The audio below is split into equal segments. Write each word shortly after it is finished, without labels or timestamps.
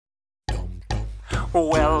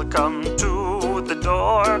Welcome to the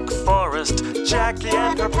Dork Forest. Jackie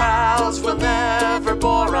and her pals will never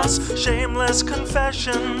bore us. Shameless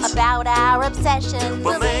confessions about our obsession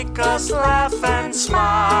will make us laugh and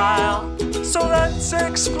smile. So let's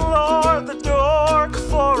explore the Dork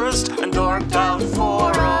Forest and dork out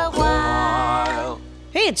for a while.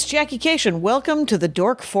 Hey, it's Jackie Cation. Welcome to the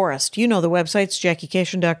Dork Forest. You know the websites,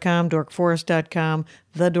 JackieCation.com, DorkForest.com,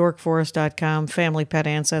 TheDorkForest.com,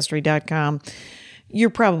 FamilyPetAncestry.com. You're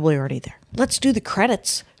probably already there. Let's do the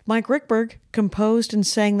credits. Mike Rickberg composed and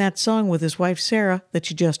sang that song with his wife, Sarah, that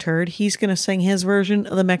you just heard. He's going to sing his version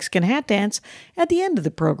of the Mexican hat dance at the end of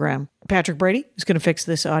the program. Patrick Brady is going to fix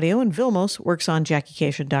this audio, and Vilmos works on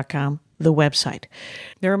JackieCation.com, the website.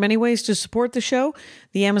 There are many ways to support the show.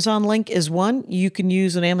 The Amazon link is one. You can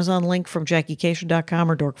use an Amazon link from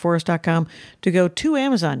JackieCation.com or DorkForest.com to go to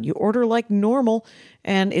Amazon. You order like normal,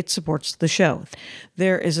 and it supports the show.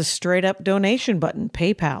 There is a straight-up donation button,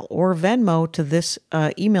 PayPal or Venmo, to this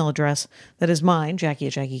email address that is mine, Jackie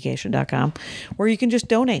at JackieCation.com, where you can just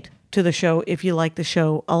donate to the show if you like the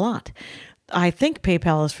show a lot. I think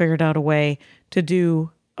PayPal has figured out a way to do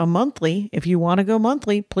a monthly. If you want to go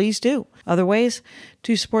monthly, please do. Other ways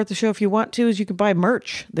to support the show if you want to is you can buy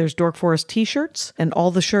merch. There's Dork Forest t-shirts, and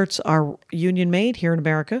all the shirts are union made here in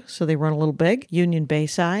America, so they run a little big. Union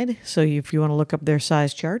Bayside, so if you want to look up their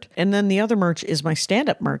size chart. And then the other merch is my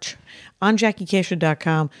stand-up merch. On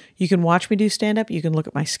JackieCation.com, you can watch me do stand-up, you can look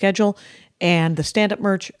at my schedule, and the stand-up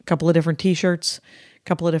merch, a couple of different t-shirts, a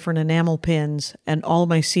couple of different enamel pins, and all of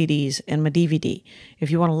my CDs and my DVD. If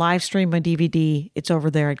you want to live stream my DVD, it's over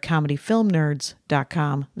there at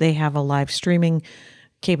comedyfilmnerds.com. They have a live streaming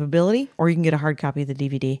capability, or you can get a hard copy of the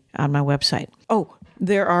DVD on my website. Oh,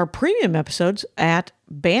 there are premium episodes at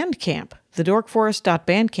Bandcamp.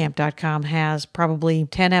 TheDorkForest.bandcamp.com has probably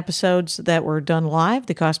 10 episodes that were done live.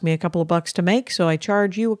 They cost me a couple of bucks to make, so I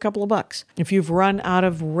charge you a couple of bucks. If you've run out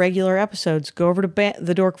of regular episodes, go over to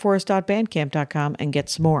TheDorkForest.bandcamp.com and get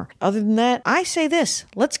some more. Other than that, I say this.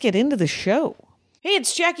 Let's get into the show. Hey,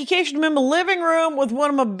 it's Jackie Cation. I'm in my living room with one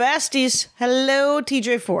of my besties. Hello,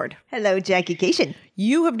 TJ Ford. Hello, Jackie Cation.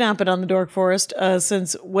 You have not been on the Dork Forest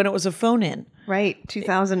since when it was a phone-in. Right,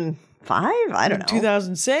 2005? I don't know.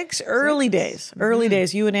 2006? Early days. Early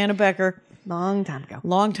days. You and Anna Becker. Long time ago.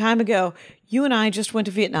 Long time ago. You and I just went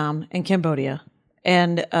to Vietnam and Cambodia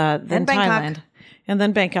and then Thailand. And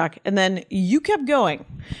then Bangkok. And then you kept going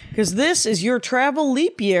because this is your travel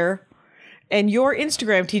leap year. And your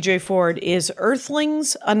Instagram, TJ Ford, is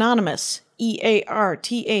Earthlings Anonymous.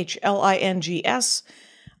 EARTHLINGS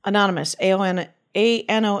Anonymous.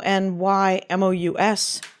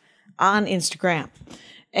 ANONYMOUS on Instagram.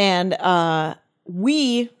 And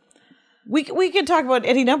we could talk about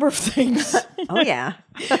any number of things. Oh, yeah.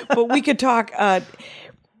 But we could talk...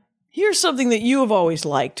 here's something that you have always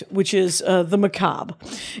liked, which is the macabre.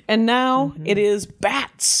 And now it is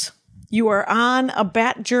bats. You are on a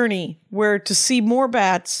bat journey where to see more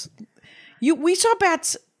bats... We saw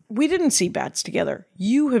bats... We didn't see bats together.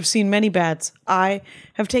 You have seen many bats. I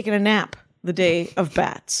have taken a nap the day of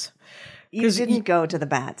bats. You didn't go to the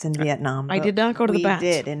bats in Vietnam. I did not go to the bats. We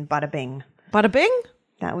did in Bada Bing. Bada Bing?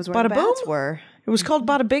 That was where Bada the bats boom? were. It was called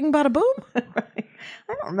Bada Bing, Bada Boom? Right. I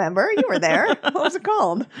don't remember. You were there. What was it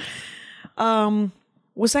called?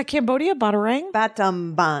 Was that Cambodia? Batarang?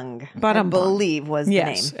 Batumbang. I believe was the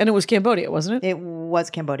name. And it was Cambodia, wasn't it? It was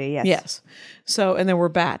Cambodia, yes. Yes. So, and there were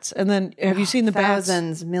bats. And then, have you seen the bats?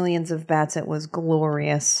 Thousands, millions of bats. It was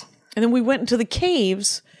glorious. And then we went into the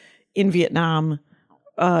caves in Vietnam,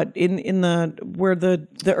 in the where the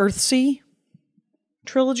Earthsea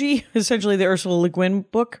trilogy, essentially the Ursula Le Guin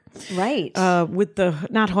book, right? With the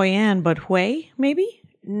not Hoi An but Hue, maybe.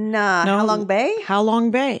 Nah, no, How Long Bay. How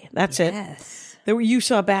Long Bay. That's it. Yes. You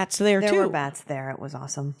saw bats there too. There were bats there. It was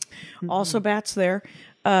awesome. Also bats there.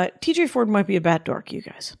 TJ Ford might be a bat dork, you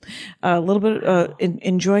guys. A little bit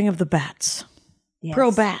enjoying of the bats. Yes. Pro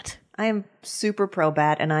bat. I am super pro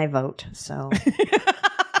bat, and I vote. So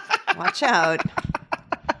watch out.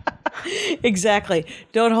 Exactly.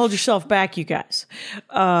 Don't hold yourself back, you guys.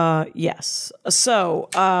 Yes. So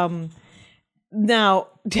now,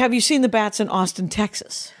 have you seen the bats in Austin,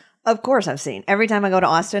 Texas? Of course I've seen. Every time I go to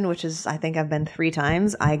Austin, which is, I think I've been 3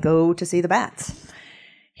 times, I go to see the bats.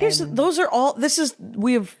 We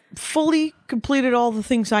have fully completed all the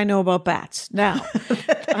things I know about bats now.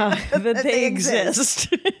 That they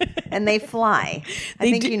exist. And they fly.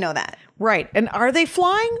 I think you know that. Right. And are they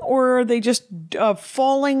flying or are they just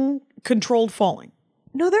falling, controlled falling?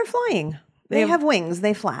 No, they're flying. They have wings.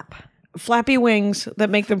 They flap. flappy wings that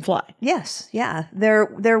make them fly. Yes, yeah.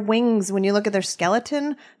 Their wings, when you look at their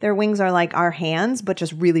skeleton, their wings are like our hands, but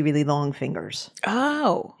just really, really long fingers.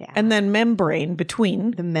 Oh. Yeah. And then membrane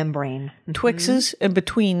between. The membrane. Twixes and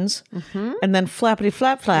betweens. And then flappity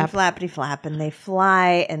flap flap. Flappity flap, and they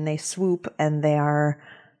fly and they swoop, and they are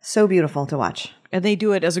so beautiful to watch. And they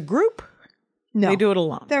do it as a group? No. They do it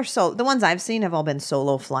alone. The ones I've seen have all been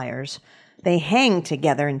solo flyers. They hang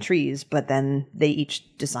together in trees, but then they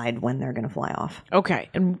each decide when they're going to fly off. Okay.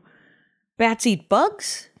 And bats eat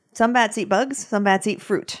bugs? Some bats eat bugs, some bats eat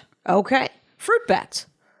fruit. Okay. Fruit bats.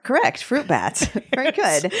 Correct, fruit bats. Very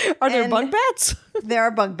good. Are there And bug bats? There are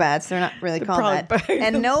bug bats. They're not really called that. probably bug.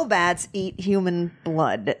 And no bats eat human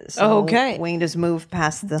blood. So Okay. we can just move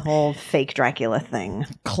past the whole fake Dracula thing.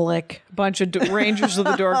 Click. Bunch of rangers of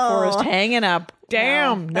the Dork Forest hanging up.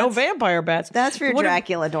 Damn. No vampire bats. That's for your What if-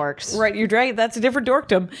 Dracula dorks. Right, you're right. That's a different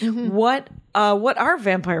dorkdom. What are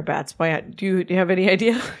vampire bats? Do you have any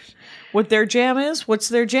idea what their jam is? What's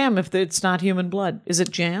their jam if it's not human blood? Is it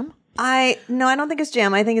jam? I don't think it's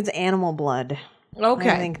jam. I think it's animal blood. Okay.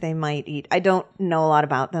 I think they might eat. I don't know a lot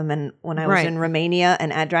about them. And when I was Right. in Romania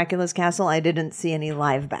and at Dracula's castle, I didn't see any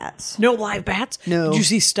live bats. No live bats? No. Did you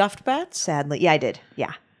see stuffed bats? Sadly. Yeah, I did.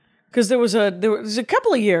 Yeah. Because there was a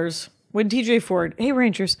couple of years when TJ Ford, hey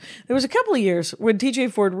Rangers, there was a couple of years when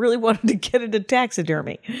TJ Ford really wanted to get into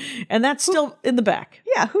taxidermy. And that's still in the back.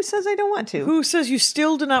 Yeah. Who says I don't want to? Who says you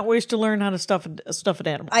still do not wish to learn how to stuff an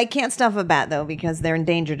animal? I can't stuff a bat, though, because they're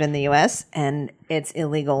endangered in the U.S. and it's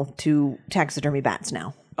illegal to taxidermy bats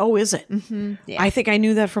now. Oh, is it? Mm-hmm. Yeah. I think I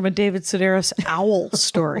knew that from a David Sedaris owl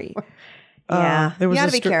story. Yeah. there was you got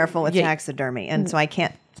a to be careful with yeah. taxidermy. And so I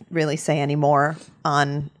can't really say any more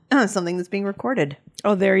on something that's being recorded.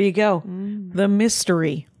 Oh, there you go. The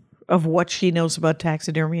mystery of what she knows about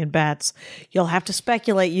taxidermy and bats. You'll have to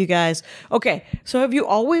speculate, you guys. Okay, so have you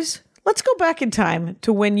always... Let's go back in time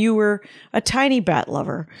to when you were a tiny bat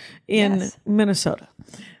lover in Yes. Minnesota.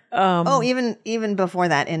 Even before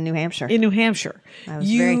that in New Hampshire. In New Hampshire. I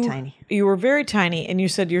was very tiny. You were very tiny, and you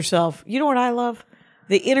said to yourself, you know what I love?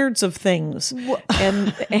 The innards of things and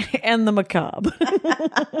the macabre.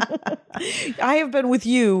 I have been with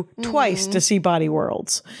you twice to see Body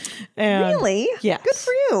Worlds. And Really? Yes. Good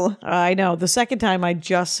for you. I know. The second time I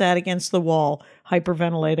just sat against the wall,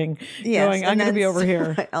 hyperventilating, going, I'm going to be over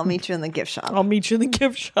here. I'll meet you in the gift shop. I'll meet you in the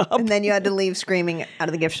gift shop. And then you had to leave screaming out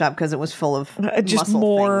of the gift shop because it was full of Just muscle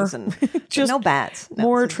more, things and just no bats. No.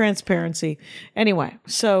 more transparency. Anyway,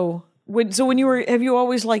 so when you were, have you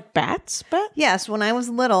always liked bats? Yes, when I was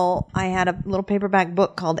little, I had a little paperback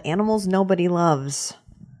book called Animals Nobody Loves.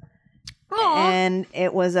 And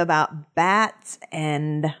it was about bats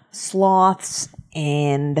and sloths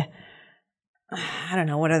and I don't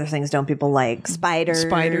know, what other things don't people like? Spiders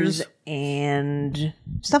and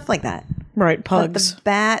stuff like that. Right, But pugs. the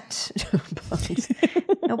bat, pugs.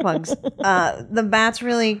 No pugs. The bats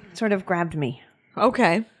really sort of grabbed me.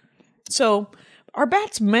 Okay. So are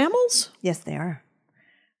bats mammals? Yes, they are.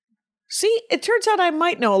 See, it turns out I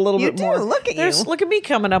might know a little You bit more. do. Look at you. Look at me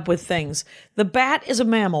coming up with things. The bat is a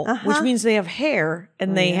mammal, which means they have hair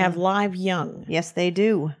and they have live young. Yes, they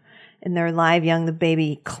do. And they're live young. The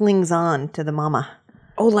baby clings on to the mama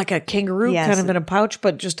Oh, like a kangaroo, Yes. kind of in a pouch,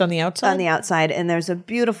 but just on the outside? on the outside. And there's a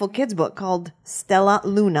beautiful kid's book called Stella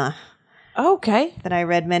Luna Okay. that I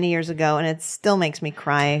read many years ago. And it still makes me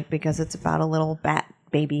cry because it's about a little bat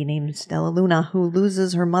baby named Stella Luna who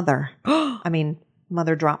loses her mother. I mean,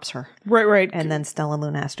 mother drops her. Right. And then Stella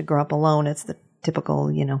Luna has to grow up alone. It's the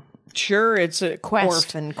typical, Sure, it's a quest.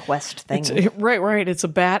 orphan quest thing. Right. It's a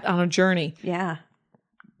bat on a journey. Yeah.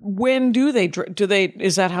 When do they,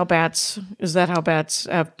 is that how bats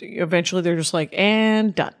have, eventually they're just like,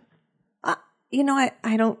 and done.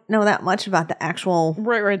 I don't know that much about the actual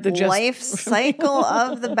Right. The life cycle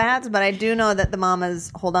of the bats, but I do know that the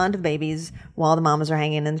mamas hold on to the babies while the mamas are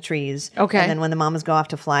hanging in the trees. Okay. And then when the mamas go off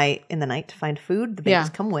to fly in the night to find food, the babies Yeah.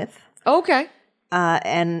 come with. Okay.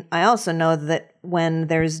 And I also know that when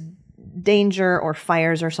there's danger or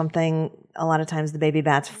fires or something, a lot of times the baby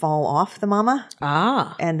bats fall off the mama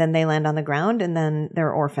Ah. and then they land on the ground and then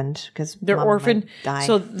they're orphaned because They're orphaned, die.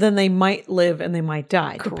 so then they might live and they might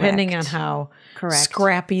die, depending on how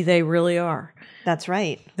scrappy they really are. That's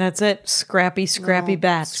right. That's it. Scrappy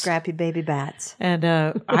bats. Scrappy baby bats. And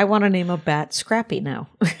I want to name a bat Scrappy now.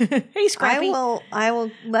 Hey, Scrappy. I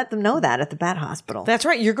will let them know that at the bat hospital. That's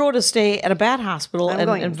right. You're going to stay at a bat hospital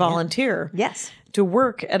going, and volunteer. Yes. To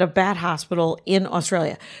work at a bat hospital in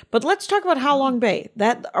Australia. But let's talk about How Long Bay.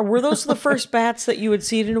 Were those the first bats that you had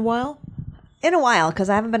seen in a while? In a while, because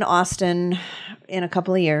I haven't been to Austin in a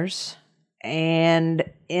couple of years. And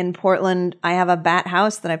in Portland, I have a bat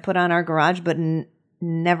house that I put on our garage, but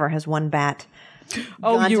never has one bat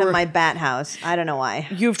gone to my bat house. I don't know why.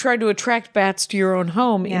 You've tried to attract bats to your own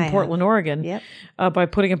home in Portland, Oregon, Yep. By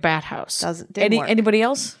putting a bat house. Didn't work. Anybody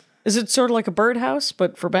else? Is it sort of like a bird house,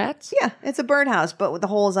 but for bats? Yeah, it's a birdhouse, but with the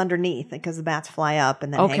holes underneath because the bats fly up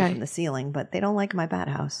and then hang from the ceiling. But they don't like my bat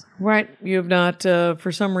house. Right. You have not,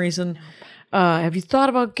 for some reason. Have you thought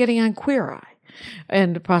about getting on Queer Eye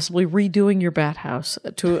and possibly redoing your bat house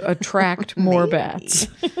to attract more bats?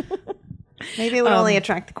 Maybe it would only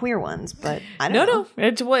attract the queer ones, but I don't know. No.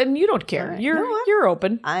 It's and you don't care. You're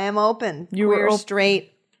open. I am open. You're queer,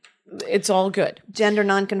 straight, it's all good. gender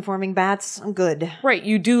non-conforming bats. I'm good. Right.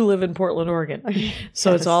 You do live in Portland, Oregon.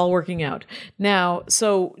 So it's all working out. Now,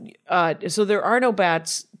 so there are no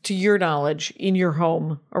bats, to your knowledge, in your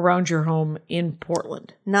home, around your home in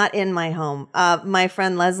Portland. Not in my home. My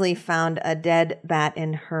friend Leslie found a dead bat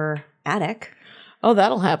in her attic. Oh,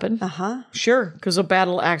 that'll happen. Uh-huh. Sure, because a bat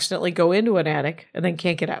will accidentally go into an attic and then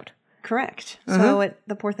can't get out. Correct. So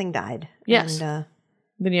the poor thing died. Yes. And,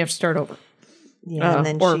 Then you have to start over. yeah, and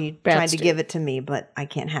then or she bats tried to do. give it to me, but I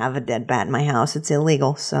can't have a dead bat in my house. It's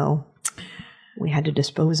illegal, so we had to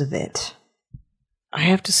dispose of it. I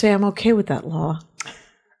have to say I'm okay with that law.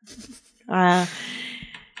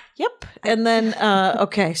 Yep. And then,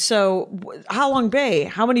 okay, so How Long Bay,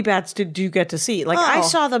 how many bats did you get to see? Like, I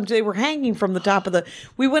saw them, they were hanging from the top of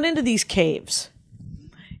we went into these caves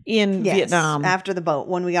in Vietnam. After the boat,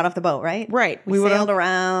 when we got off the boat, right? Right. We sailed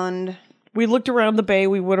around. We looked around the bay.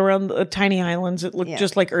 We went around the tiny islands. It looked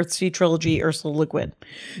just like Earthsea Trilogy, Ursula Le Guin.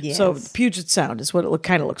 Yes. So Puget Sound is what it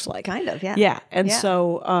kind of looks like. Kind of, yeah. Yeah. And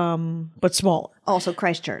so, but smaller. Also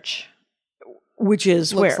Christchurch. Which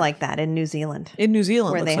is Looks where? like that in New Zealand. In New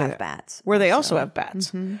Zealand. Where looks they like have that. bats. Where they also have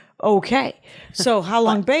bats. Okay. So How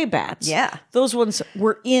Long Bay bats. Yeah. Those ones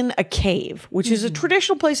were in a cave, which is a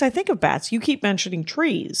traditional place, I think, of bats. You keep mentioning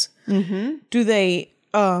trees. Do they,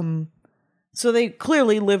 so they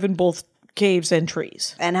clearly live in both caves and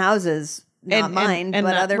trees. And houses. Not mine, but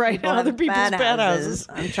other people have people's bad houses.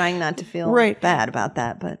 I'm trying not to feel bad about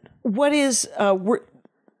that, but What is,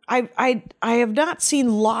 I have not seen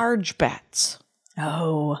large bats.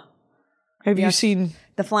 Have you seen?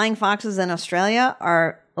 the flying foxes in Australia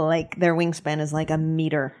are like their wingspan is like a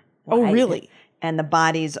meter. Oh, wide. really? And the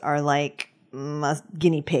bodies are like a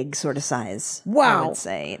guinea pig sort of size. Wow. I would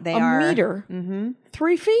say they a are meter?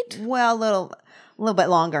 3 feet? well, a little bit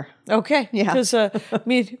longer. Okay. Yeah. Because,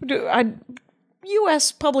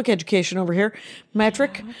 U.S. public education over here,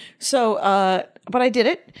 metric. So, but I did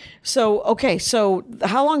it. So, okay. So, the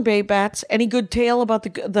How Long Bay bats. Any good tale about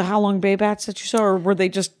the How Long Bay bats that you saw, or were they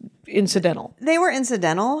just incidental? They were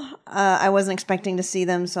incidental. I wasn't expecting to see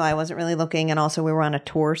them, so I wasn't really looking. And also, we were on a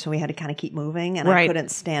tour, so we had to kind of keep moving, and I couldn't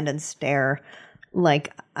stand and stare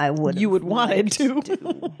like I would. You would wanted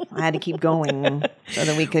to. I had to keep going so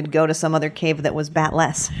that we could go to some other cave that was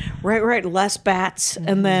bat-less. Right. Less bats,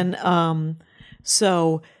 and then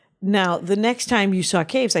so now the next time you saw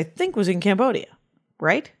caves, I think, was in Cambodia,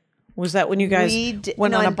 right? Was that when you guys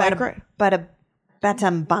went on a bike ride?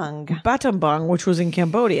 Battambang. Battambang, which was in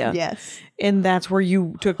Cambodia. Yes. And that's where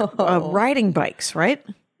you took riding bikes, right?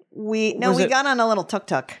 We got on a little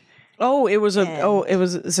tuk-tuk. Oh, it was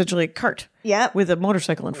essentially a cart. Yeah. With a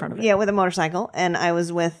motorcycle in front of it. Yeah, with a motorcycle. And I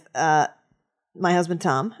was with my husband,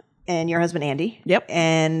 Tom, and your husband, Andy. Yep.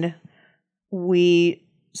 And we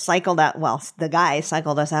cycled out. Well, the guy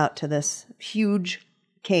cycled us out to this huge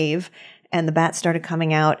cave, and the bats started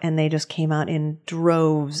coming out, and they just came out in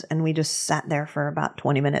droves, and we just sat there for about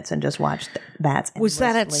 20 minutes and just watched the bats. Was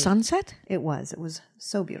that at endlessly. sunset? It was. It was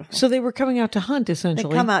so beautiful. So they were coming out to hunt, They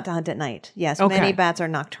essentially. come out to hunt at night. Yes, Okay. many bats are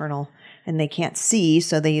nocturnal, and they can't see,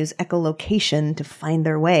 so they use echolocation to find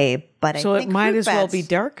their way. But So I it think might fruit as well bats- be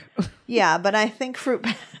dark. Yeah, but I think fruit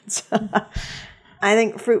bats.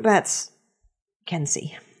 fruit bats can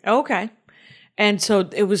see. Okay. And so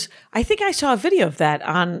it was, I think I saw a video of that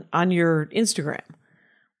on your Instagram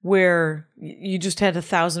where you just had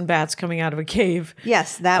 1,000 bats coming out of a cave.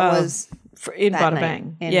 Yes, that was In that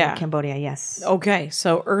Battambang. night in Cambodia. Yes. Okay.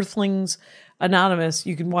 So Earthlings Anonymous,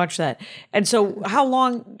 you can watch that. And so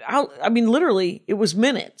literally it was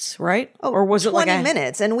minutes, right? Or was it like 20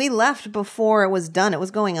 minutes? And we left before it was done. It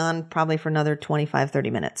was going on probably for another 25, 30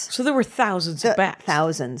 minutes. So there were thousands of bats.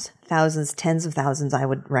 Thousands, tens of thousands, I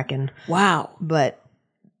would reckon. Wow. But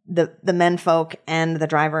the men folk and the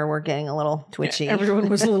driver were getting a little twitchy. Everyone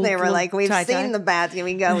was a little They were like, we've tie-tie. seen the bats. Can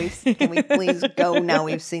we go? Can we please go now?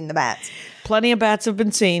 We've seen the bats. Plenty of bats have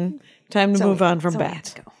been seen. Time to move on from so we had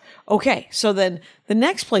bats. to go. Okay. So then the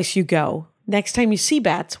next place you go, next time you see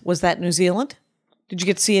bats, was that New Zealand? Did you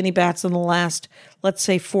get to see any bats in the last, let's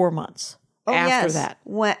say, 4 months? After that?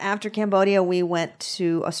 After Cambodia, we went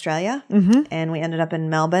to Australia, and we ended up in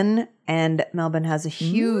Melbourne. And Melbourne has a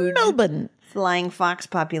huge flying fox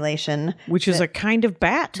population, which is a kind of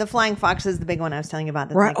bat. The flying fox is the big one I was telling you about.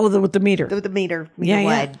 That's right. With the meter. The meter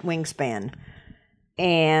wide wingspan.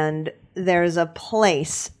 And there's a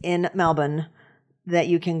place in Melbourne that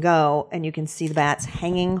you can go and you can see the bats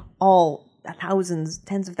hanging, thousands,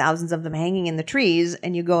 tens of thousands of them hanging in the trees.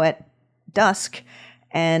 And you go at dusk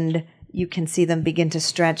and you can see them begin to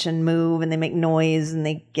stretch and move, and they make noise, and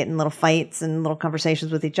they get in little fights and little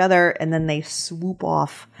conversations with each other, and then they swoop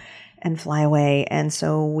off and fly away. And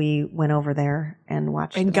so we went over there and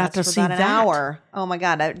watched and got to see about an hour. Oh my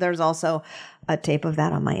God. There's also a tape of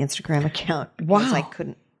that on my Instagram account. Wow. I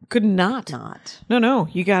could not. No,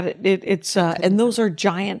 you got it. It's and those are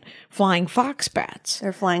giant flying fox bats.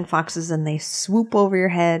 They're flying foxes, and they swoop over your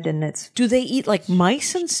head, and it's... Do they eat like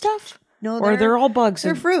mice and stuff? No, or they're all bugs.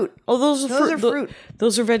 They're fruit. Oh, those are fruit.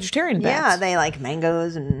 Those are vegetarian bats. Yeah, they like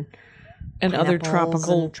mangoes and other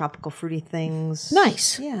tropical fruity things.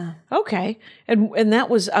 Nice. Yeah. Okay. And that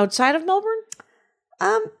was outside of Melbourne?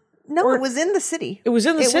 No, it was in the city. It was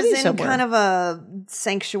in the city It was in somewhere. kind of a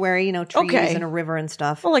sanctuary, trees and a river and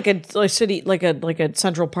stuff. Well, like a city, like a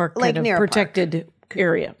Central Park kind of protected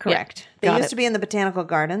area. Correct. Yeah. They used to be in the botanical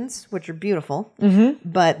gardens, which are beautiful,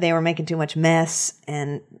 but they were making too much mess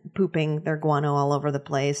and pooping their guano all over the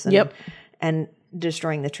place and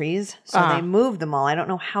destroying the trees. So they moved them all. I don't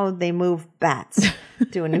know how they move bats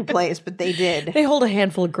to a new place, but they did. They hold a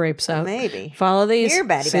handful of grapes out. Maybe. Follow these. Here,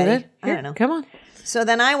 Batty. I don't know. Come on. So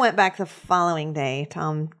then I went back the following day.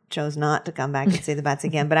 Tom chose not to come back and see the bats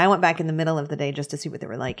again, but I went back in the middle of the day just to see what they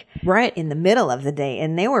were like. Right. In the middle of the day.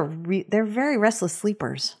 And they're very restless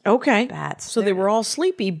sleepers. Okay. Bats. So they were all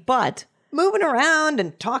sleepy, but... moving around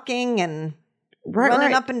and talking and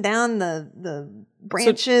running up and down the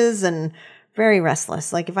branches and very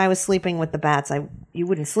restless. Like if I was sleeping with the bats, you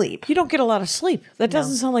wouldn't sleep. You don't get a lot of sleep. That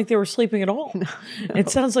doesn't sound like they were sleeping at all. No. It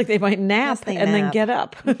sounds like they might nap then get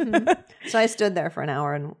up. So I stood there for an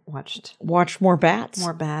hour and watched more bats.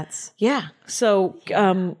 More bats. Yeah. So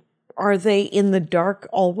are they in the dark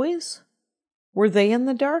always? Were they in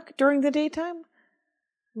the dark during the daytime?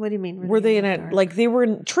 What do you mean? Were they in they were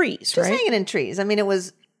in trees, just right? Hanging in trees. I mean, it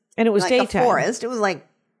was like daytime. A forest. It was like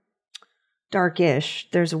darkish.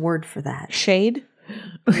 There's a word for that. Shade?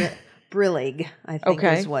 Brillig, I think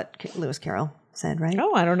is what Lewis Carroll said, right?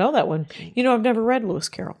 Oh, I don't know that one. I've never read Lewis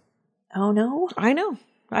Carroll. Oh, no? I know.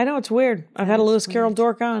 It's weird. I've had a Lewis Carroll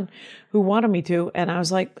dork on who wanted me to, and I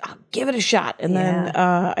was like, I'll give it a shot. And then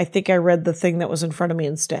I think I read the thing that was in front of me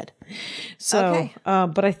instead. So,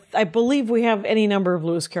 but I believe we have any number of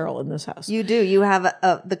Lewis Carroll in this house. You do. You have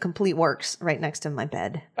the complete works right next to my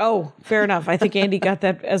bed. Oh, fair enough. I think Andy got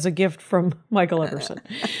that as a gift from Michael Everson,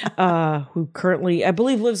 who currently, I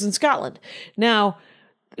believe, lives in Scotland. Now,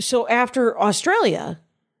 so after Australia...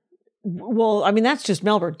 Well, I mean, that's just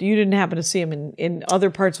Melbourne. You didn't happen to see him in other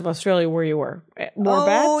parts of Australia where you were? More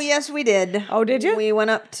bats? Oh, yes, we did. Oh, did you? We went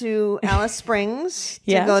up to Alice Springs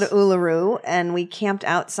to go to Uluru, and we camped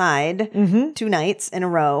outside 2 nights in a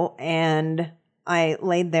row, and I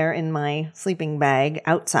laid there in my sleeping bag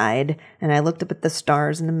outside, and I looked up at the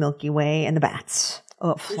stars and the Milky Way and the bats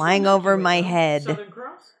flying over my head. Southern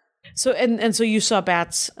Cross? So, and so you saw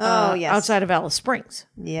bats outside of Alice Springs?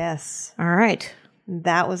 Yes. All right.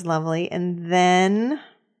 That was lovely. And then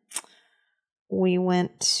we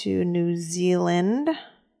went to New Zealand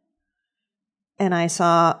and I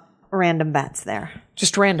saw random bats there.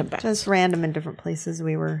 Just random bats? Just random in different places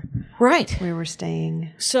we were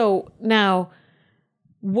staying. So now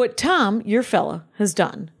what Tom, your fella, has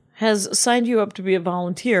done has signed you up to be a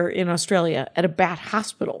volunteer in Australia at a bat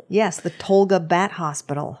hospital. Yes, the Tolga Bat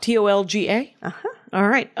Hospital. TOLGA? Uh-huh. All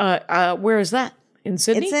right. Where is that? In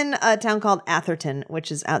Sydney? It's in a town called Atherton,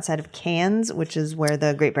 which is outside of Cairns, which is where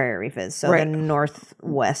the Great Barrier Reef is. So the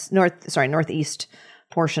northeast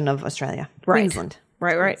portion of Australia. Right. Queensland.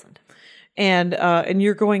 Right. Queensland. And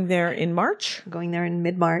you're going there in March? Going there in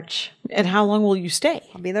mid-March. And how long will you stay?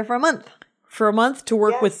 I'll be there for a month. For a month to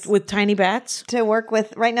work with tiny bats? To work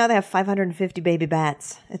with, right now they have 550 baby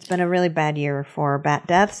bats. It's been a really bad year for bat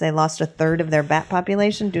deaths. They lost a third of their bat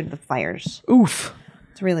population due to the fires. Oof.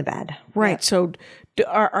 It's really bad. Right. Yeah. So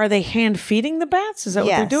are they hand feeding the bats? Is that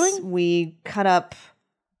what they're doing? We cut up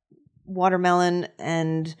watermelon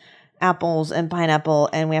and apples and pineapple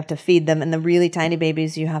and we have to feed them. And the really tiny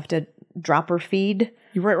babies, you have to dropper feed.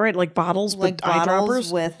 Right. Like bottles with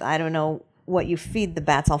eyedroppers? With, I don't know what you feed the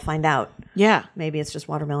bats. I'll find out. Yeah. Maybe it's just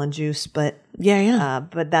watermelon juice, but yeah.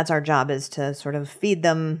 But that's our job, is to sort of feed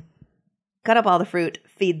them cut up all the fruit,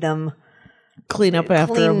 feed them, Clean up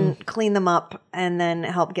after them. clean them up, and then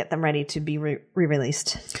help get them ready to be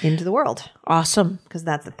re-released into the world. Awesome. Because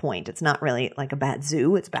that's the point. It's not really like a bat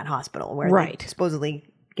zoo. It's a bat hospital where Right. they supposedly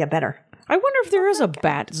get better. I wonder if there is a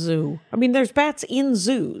bat zoo. I mean, there's bats in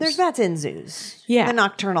zoos. There's bats in zoos. Yeah. The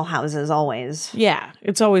nocturnal houses always. Yeah.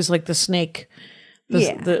 It's always like the snake,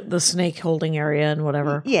 Yeah. the snake holding area and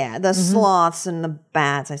whatever. Yeah, the sloths and the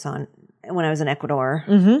bats I saw when I was in Ecuador.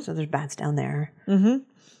 So there's bats down there.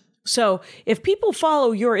 So if people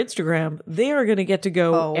follow your Instagram, they are going to get to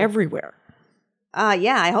go everywhere.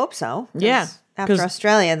 Yeah, I hope so. 'Cause Yeah, After 'cause-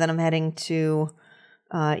 Australia, then I'm heading to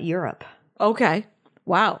Europe, Okay.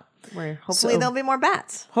 Wow. where hopefully So- there'll be more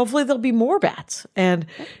bats. Hopefully there'll be more bats. And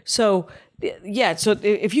so, yeah, so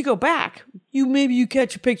if you go back, maybe you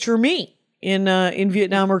catch a picture of me in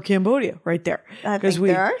Vietnam or Cambodia right there. I think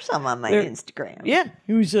there are some on my Instagram. Yeah,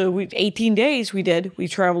 it was 18 days we did. We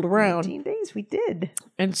traveled around. 18 days we did.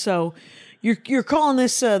 And so you're calling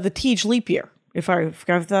this the Teej leap year, if I've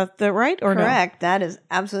got that right or no? Correct. That is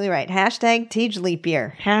absolutely right. Hashtag Teej leap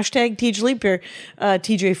year. Hashtag Teej leap year,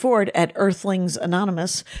 TJ Ford at Earthlings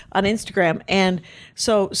Anonymous on Instagram. And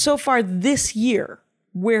so far this year,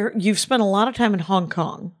 where you've spent a lot of time in Hong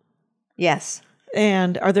Kong. Yes.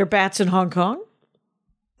 And are there bats in Hong Kong?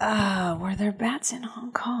 Were there bats in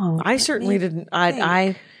Hong Kong? I certainly didn't.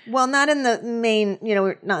 I Well, not in the main,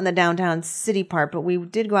 we're not in the downtown city part, but we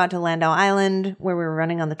did go out to Landau Island where we were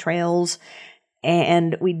running on the trails,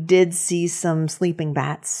 and we did see some sleeping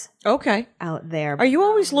bats okay. out there. Are you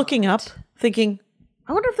always looking up, thinking,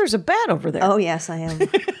 I wonder if there's a bat over there? Oh, yes, I am.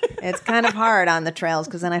 It's kind of hard on the trails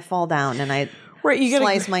because then I fall down and I Right, you gotta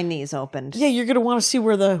slice my knees open. Yeah, you're going to want to see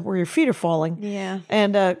where your feet are falling. Yeah.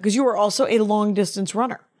 And because you were also a long distance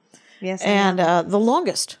runner. Yes, I And am. the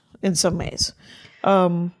longest in some ways.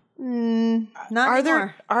 Not Are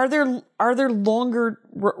anymore. there longer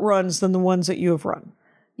runs than the ones that you have run?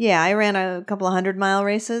 Yeah, I ran a couple of 100-mile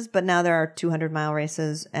races, but now there are 200-mile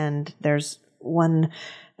races, and there's one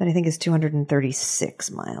that I think is 236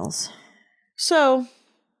 miles. So,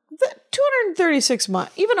 236 miles,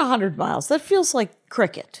 even 100 miles, that feels like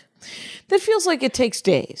cricket. That feels like it takes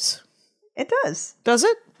days. It does. Does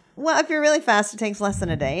it? Well, if you're really fast, it takes less than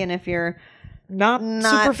a day, and if you're Not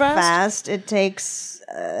not super fast? it takes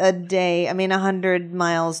a day. I mean, 100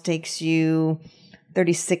 miles takes you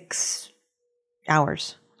 36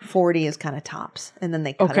 hours. 40 is kind of tops, and then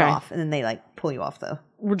they cut it Okay. off, and then they pull you off the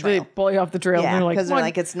Would they pull you off the trail? yeah, and because they're they're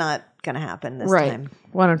like, it's not going to happen this right. time.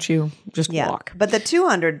 Why don't you just Yeah, walk? but the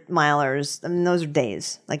 200 milers, I mean, those are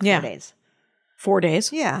days, like 4 Yeah. days. 4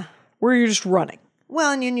 days? Yeah. Where you're just running.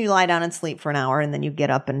 Well, and you lie down and sleep for an hour, and then you get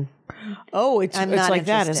up and Oh, it's I'm not like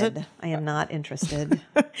that, is interested. it? I am not interested.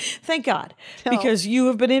 Thank God, because you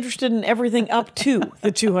have been interested in everything up to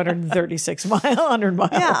the 236 mile, 100 mile.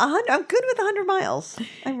 Yeah, I'm good with 100 miles.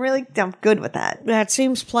 I'm good with that. That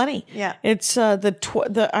seems plenty. Yeah. It's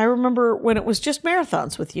I remember when it was just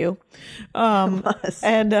marathons with you,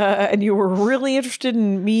 and you were really interested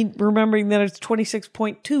in me remembering that it's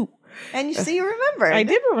 26.2. And you remember. I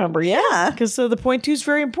did remember, Yeah. because the point 2 is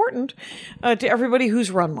very important to everybody who's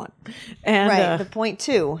run one. And Right, the point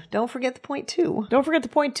 2. Don't forget the point 2. don't forget the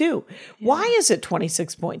point 2. Why is it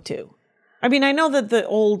 26.2? I mean, I know that the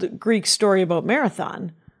old Greek story about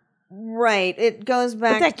marathon, Right, it goes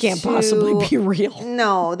back but that can't possibly be real.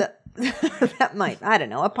 No, that might, I don't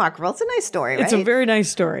know, apocryphal. It's a nice story, right? It's a very nice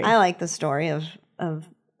story. I like the story of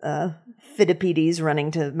Phidippides running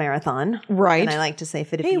to marathon. Right. And I like to say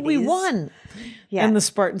Phidippides. Hey, we won. Yeah. And the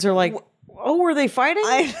Spartans are like, oh, were they fighting?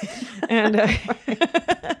 And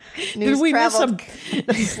did we miss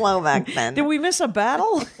slow back then? Did we miss a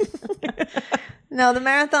battle? No, the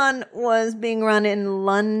marathon was being run in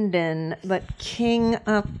London, but I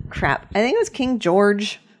think it was King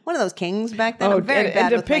George, one of those kings back then. I'm very bad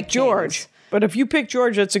to with my pick George. kings. But if you pick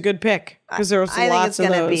George, that's a good pick because there was I think lots it's of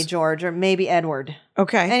going to those. be George or maybe Edward.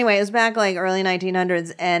 Okay. Anyway, it was back early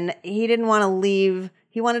 1900s, and he didn't want to leave.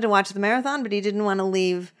 He wanted to watch the marathon, but he didn't want to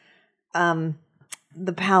leave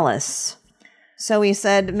the palace. So he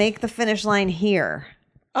said, make the finish line here.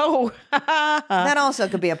 Oh, That also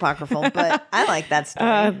could be apocryphal, but I like that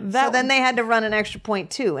story. So then they had to run an extra point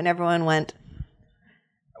 2, and everyone went,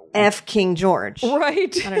 F King George.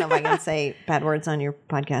 right. I don't know if I can say bad words on your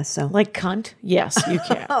podcast, so. Like cunt? Yes, you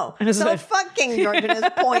can. Oh, And it's so like- fuck King George and his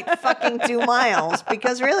 .2 miles,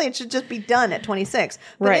 because really it should just be done at 26.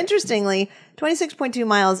 But Right. interestingly, 26.2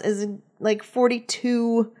 miles is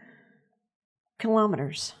 42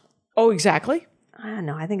 kilometers. Oh, exactly. I don't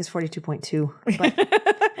know. I think it's 42.2.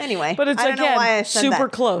 But Anyway, But it's I don't know again why I said super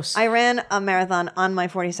that. close. I ran a marathon on my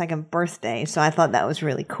 42nd birthday, so I thought that was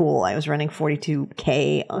really cool. I was running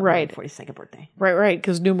 42K on Right. my 42nd birthday. Right,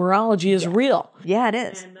 because numerology is real. Yeah, it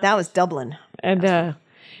is. That was Dublin. And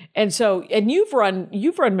you've run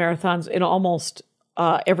marathons in almost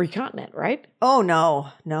every continent, right? Oh no.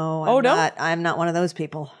 no? I'm not one of those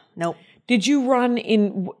people. Nope. Did you run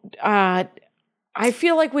in I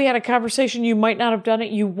feel like we had a conversation, you might not have done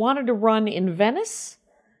it. You wanted to run in Venice?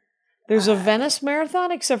 There's a Venice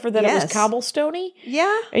marathon, except for that it was yes. cobblestoney.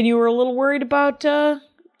 Yeah. And you were a little worried about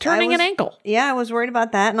turning an ankle. Yeah, I was worried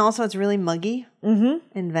about that. And also it's really muggy in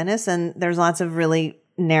Venice. And there's lots of really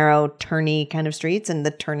narrow, turny kind of streets. And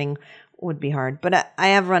the turning would be hard. But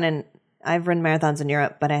I've run marathons in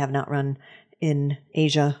Europe, but I have not run in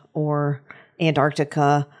Asia or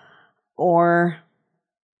Antarctica or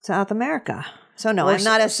South America. So no, I'm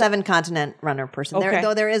not a 7-continent runner person. Okay.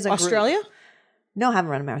 Though there is a group. Australia? No, I haven't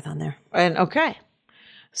run a marathon there. And okay.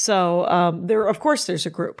 So there's a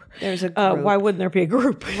group. There's a group. Why wouldn't there be a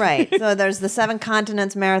group? Right. So there's the 7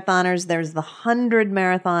 continents marathoners. There's the 100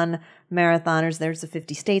 marathon marathoners. There's the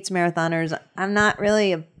 50 states marathoners. I'm not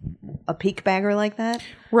really a peak bagger like that.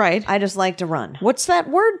 Right. I just like to run. What's that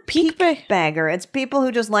word? Peak Bagger. It's people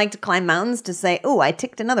who just like to climb mountains to say, "Oh, I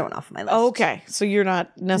ticked another one off my list." Okay. So you're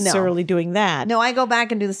not necessarily doing that. No, I go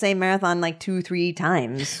back and do the same marathon like 2-3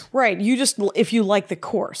 times. Right. You just, if you like the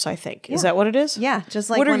course, I think. Is that what it is? Yeah, just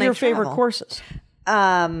like what are when I your favorite travel. courses?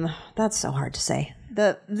 That's so hard to say.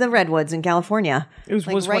 The redwoods in California. Was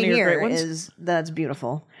like one right of your here great ones? that's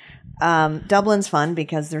beautiful. Dublin's fun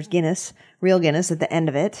because there's Guinness, real Guinness at the end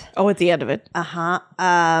of it. Oh, at the end of it.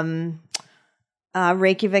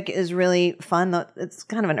 Reykjavik is really fun. It's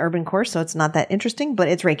kind of an urban course, so it's not that interesting, but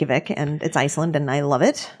it's Reykjavik and it's Iceland and I love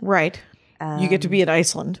it. Right. You get to be in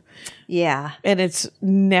Iceland. Yeah. And it's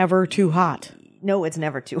never too hot. No, it's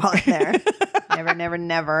never too hot there.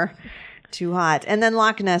 never too hot. And then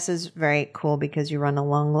Loch Ness is very cool because you run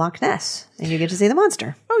along Loch Ness and you get to see the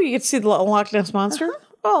monster. Oh, you get to see the Loch Ness Monster?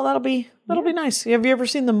 Oh, that'll be nice. Have you ever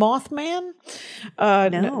seen the Mothman?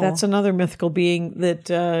 No. That's another mythical being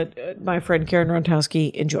that my friend Karen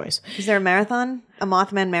Rontowski enjoys. Is there a marathon? A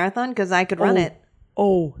Mothman marathon? Because I could run it.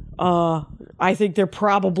 I think there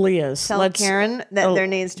probably is. Tell Karen that there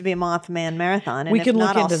needs to be a Mothman marathon. And we if can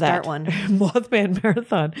not, look into I'll start that one. Mothman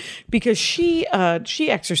marathon because she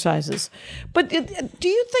exercises. But do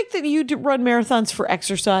you think that you run marathons for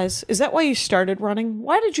exercise? Is that why you started running?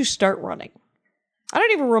 Why did you start running? I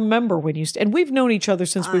don't even remember when you and we've known each other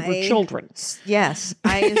since we were children. Yes,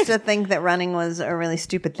 I used to think that running was a really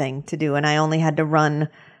stupid thing to do, and I only had to run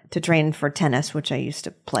to train for tennis, which I used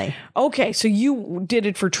to play. Okay, so you did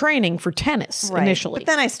it for training for tennis initially. But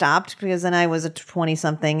then I stopped because then I was a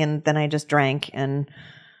 20-something and then I just drank and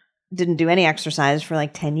didn't do any exercise for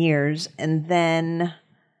like 10 years. And then,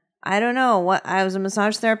 I don't know, what I was a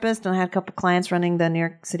massage therapist and I had a couple clients running the New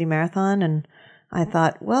York City Marathon and I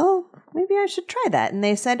thought, well, maybe I should try that. And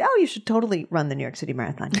they said, oh, you should totally run the New York City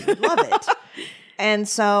Marathon. You would love it. And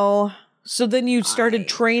so then you started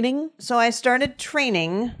training? So I started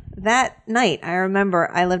training that night. I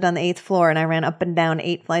remember I lived on the 8th floor and I ran up and down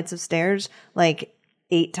 8 flights of stairs like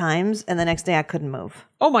 8 times. And the next day I couldn't move.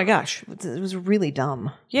 Oh my gosh. It was really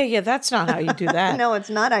dumb. Yeah, that's not how you do that. No, it's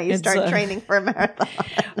not how you start training for a marathon.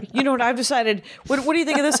 You know what? I've decided, what do you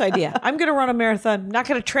think of this idea? I'm going to run a marathon, not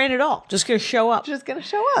going to train at all, just going to show up. Just going to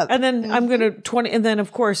show up. And then I'm going to and then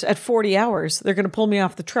of course at 40 hours, they're going to pull me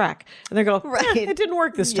off the track. And they're going, it didn't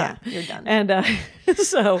work this time. You're done. And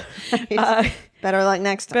so... better luck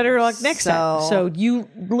next time. Better luck next time. So you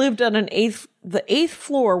lived on the 8th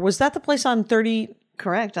floor. Was that the place on 30?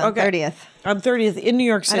 Correct, on 30th. On 30th in New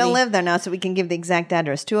York City. I don't live there now, so we can give the exact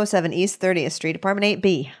address. 207 East 30th Street, apartment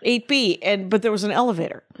 8B. 8B, but there was an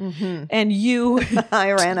elevator. Mm-hmm. And you...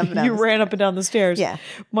 I ran up and down. You ran up and down the stairs. Yeah.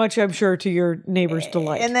 Much, I'm sure, to your neighbor's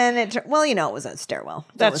delight. And then it was a stairwell.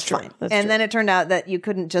 That's was true. Fine. That's and true. then it turned out that you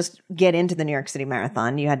couldn't just get into the New York City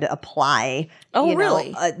Marathon. You had to apply. Oh,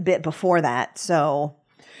 really? A bit before that. So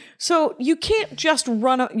you can't just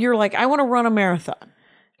run. You're like, I want to run a marathon.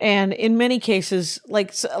 And in many cases,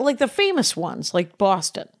 like the famous ones, like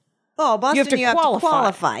Boston. Oh, Boston, you have to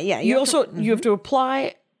qualify. Yeah. You have to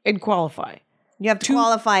apply and qualify. You have to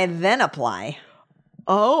qualify, then apply.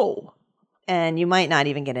 Oh. And you might not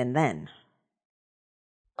even get in then.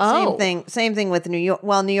 Oh. Same thing with New York.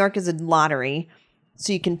 Well, New York is a lottery,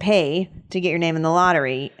 so you can pay to get your name in the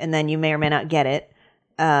lottery, and then you may or may not get it.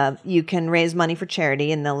 You can raise money for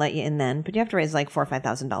charity, and they'll let you in then, but you have to raise like $4,000 or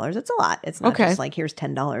 $5,000. It's a lot. It's not just like here's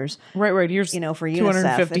 $10. Right. Here's for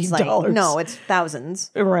UNICEF. It's like, no, it's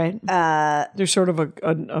thousands. Right. There's sort of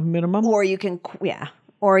a minimum, or you can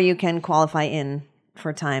or you can qualify in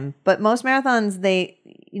for time. But most marathons,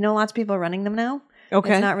 lots of people are running them now.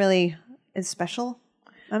 Okay. It's not really as special.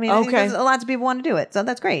 I mean, Okay. lots of people want to do it. So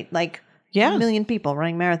that's great. Like Yeah. a million people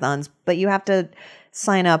running marathons, but you have to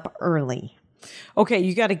sign up early. Okay,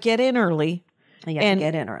 you got to get in early. You have to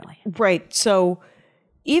get in early. Right. So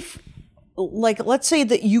if, like, let's say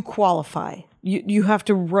that you qualify, you have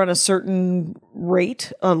to run a certain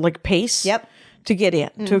rate, like pace. Yep. To get in,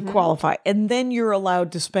 to qualify. And then you're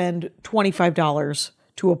allowed to spend $25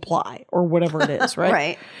 to apply or whatever it is, right?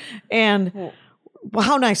 Right. And well,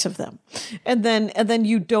 how nice of them. And then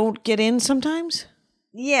you don't get in sometimes?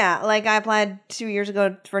 Yeah, like I applied 2 years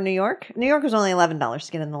ago for New York. New York was only $11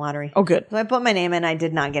 to get in the lottery. Oh, good. So I put my name in. I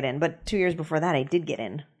did not get in, but 2 years before that, I did get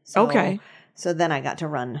in. So, Okay. So then I got to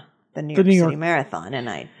run the New York City Marathon, and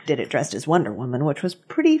I did it dressed as Wonder Woman, which was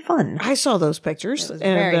pretty fun. I saw those pictures. It was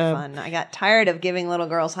very fun. I got tired of giving little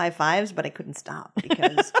girls high fives, but I couldn't stop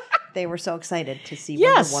because they were so excited to see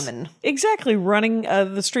Yes, Wonder Woman. exactly. Running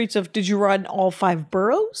the streets of, did you run all 5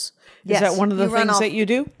 boroughs? Yes, Is that one of the you run things all- that you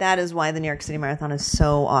do? That is why the New York City Marathon is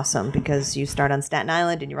so awesome, because you start on Staten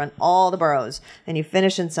Island and you run all the boroughs, and you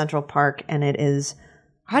finish in Central Park, and it is...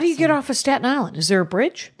 How do you get off of Staten Island? Is there a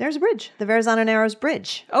bridge? There's a bridge, the Verrazano Narrows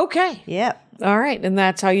Bridge. Okay. Yep, All right. And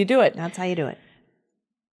that's how you do it. that's how you do it.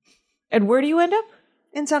 And where do you end up?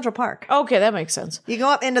 In Central Park. Okay, that makes sense. You go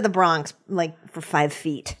up into the Bronx, like, for 5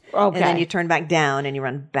 feet. Okay. And then you turn back down, and you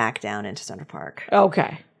run back down into Central Park.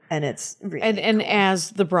 Okay. And it's really... And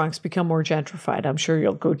as the Bronx become more gentrified, I'm sure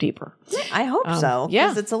you'll go deeper. I hope so. yeah.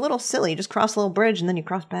 Because it's a little silly. You just cross a little bridge, and then you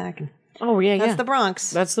cross back. And Oh, yeah, that's yeah. the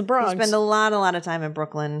Bronx. That's the Bronx. You spend a lot of time in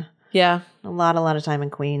Brooklyn. Yeah. A lot of time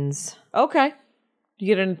in Queens. Okay. You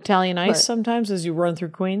get an Italian ice But- sometimes as you run through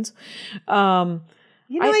Queens.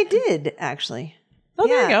 I did, actually. Oh,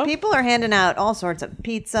 there you go. People are handing out all sorts of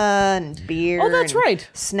pizza and beer. Oh, that's and right.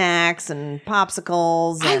 Snacks and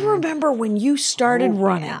popsicles. I And, remember when you started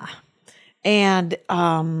running. yeah. And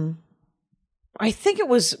I think it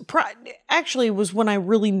was actually it was when I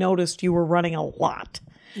really noticed you were running a lot.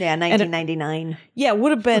 Yeah, 1999. Yeah,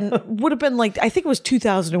 would have been like, I think it was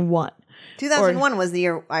 2001. 2001 was the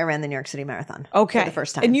year I ran the New York City Marathon. Okay. For the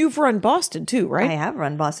first time. And you've run Boston too, right? I have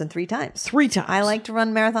run Boston 3 times. 3 times. I like to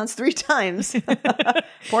run marathons 3 times.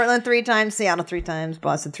 Portland 3 times, Seattle 3 times,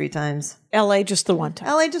 Boston 3 times. LA just the one time.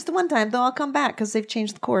 LA just the one time, though I'll come back because they've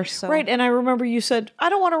changed the course. So. Right, and I remember you said, I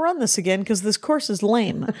don't want to run this again because this course is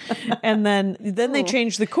lame. And then they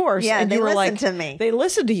changed the course. Yeah, and they you were listened like, to me. They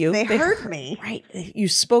listened to you. They heard me. Right. You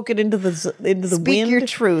spoke it into the Speak wind. your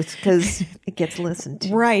truth because it gets listened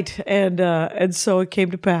to. Right, and so it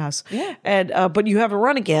came to pass. Yeah. And but you haven't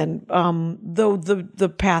run again, though the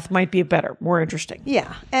path might be better, more interesting.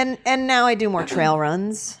 Yeah, and now I do more trail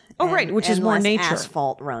runs. Oh, right, which is and more less nature.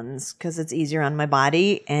 asphalt runs because it's easier on my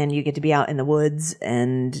body, and you get to be out in the woods,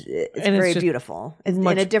 and it's very just beautiful. It's in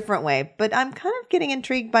a different way. But I'm kind of getting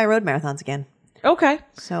intrigued by road marathons again, Okay.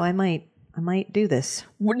 so I might do this.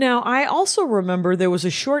 Now I also remember there was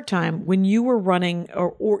a short time when you were running,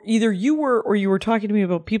 or either you were or you were talking to me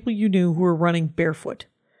about people you knew who were running barefoot.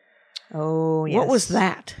 Oh, yes. What was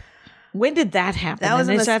that? When did that happen? That was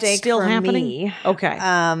and a is that mistake still for happening? me. Okay.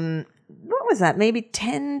 What was that? Maybe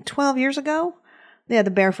 10, 12 years ago? Yeah,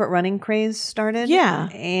 the barefoot running craze started. Yeah.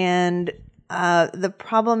 And the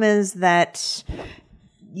problem is that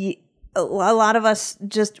a lot of us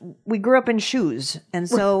we grew up in shoes. And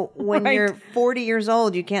so when Right. you're 40 years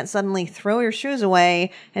old, you can't suddenly throw your shoes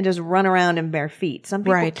away and just run around in bare feet. Some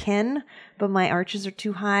people Right. can, but my arches are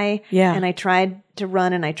too high. Yeah. And I tried to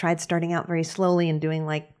run, and I tried starting out very slowly and doing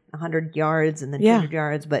like 100 yards and then Yeah. 200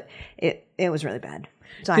 yards, but it was really bad.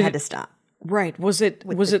 So I had to stop. Right. Was it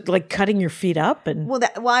like cutting your feet up and Well,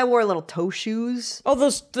 I wore little toe shoes. oh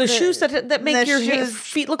the shoes that make the your shoes-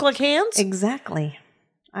 feet look like hands? Exactly.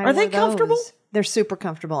 Are they wore those. comfortable? They're super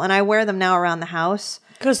comfortable, and I wear them now around the house,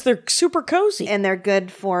 Because they're super cozy. and they're good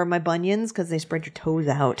for my bunions because they spread your toes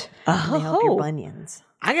out. And they help your Oh. bunions.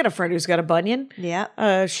 I got a friend who's got a bunion.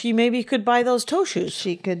 Yeah. She maybe could buy those toe shoes.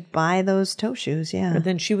 She could buy those toe shoes. Yeah. And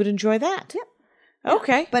then she would enjoy that. Yep.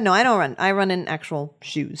 Okay. But no, I don't run. I run in actual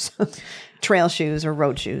shoes, trail shoes or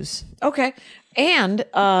road shoes. Okay. And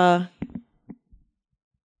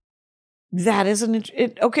that isn't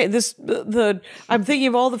it. Okay. I'm thinking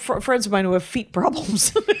of all the friends of mine who have feet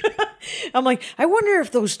problems. I'm like, I wonder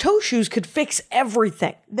if those toe shoes could fix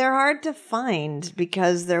everything. They're hard to find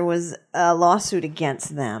because there was a lawsuit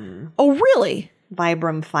against them. Oh, really?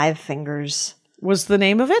 Vibram 5 Fingers. Was the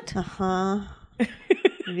name of it?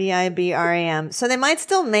 Vibram. So they might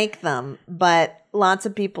still make them, but lots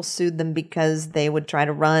of people sued them because they would try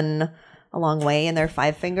to run a long way in their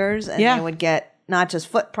 5 fingers, and Yeah. they would get not just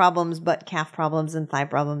foot problems, but calf problems and thigh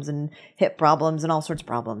problems and hip problems and all sorts of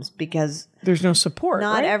problems because There's no support,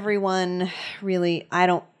 not right? everyone really,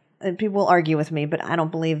 and people argue with me, but I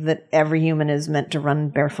don't believe that every human is meant to run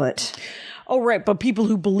barefoot. Oh, right. But people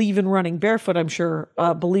who believe in running barefoot, I'm sure,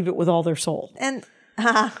 believe it with all their soul. And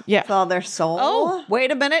Yeah. with all their soul. Oh,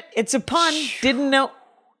 wait a minute. It's a pun. Didn't know.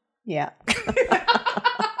 Yeah.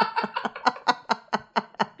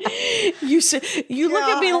 You look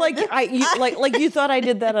at me like you thought I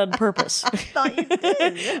did that on purpose. I thought you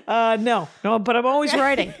did. No, but I'm always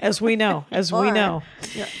writing, as we know.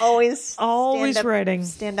 You're always writing.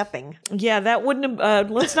 Stand-upping. Yeah, that wouldn't have,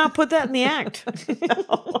 let's not put that in the act.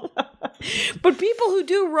 But people who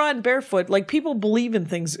do run barefoot, like people believe in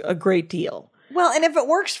things a great deal. Well, and if it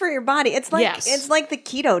works for your body, it's like it's like the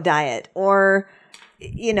keto diet or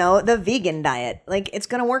the vegan diet. Like it's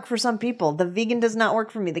going to work for some people. The vegan does not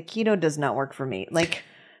work for me. The keto does not work for me. Like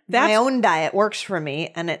my own diet works for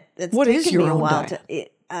me, and it's what taken is your me a own while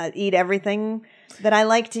diet? to eat everything that I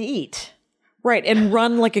like to eat. Right, and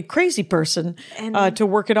run like a crazy person to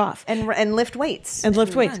work it off. And lift weights. And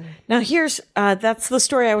lift weights. Run. Now here's, that's the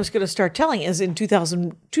story I was going to start telling is in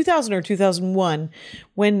 2000 or 2001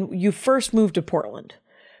 when you first moved to Portland.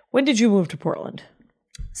 When did you move to Portland?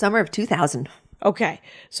 Summer of 2000. Okay.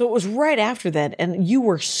 So it was right after that and you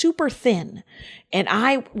were super thin. And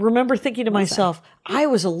I remember thinking to myself, I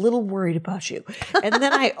was a little worried about you. And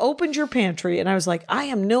then I opened your pantry and I was like, I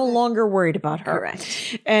am no longer worried about her.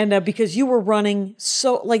 Correct. And because you were running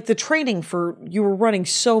the training you were running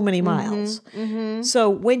so many miles. Mm-hmm. So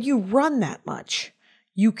when you run that much,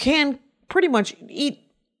 you can pretty much eat.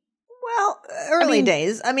 Well, early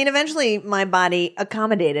days. I mean, eventually my body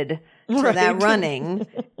accommodated to that running.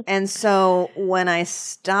 And so when I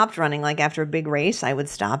stopped running, like after a big race, I would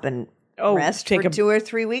stop and rest for 2 or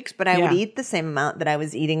 3 weeks, but I would eat the same amount that I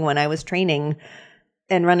was eating when I was training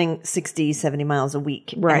and running 60, 70 miles a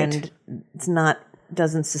week. Right. And it's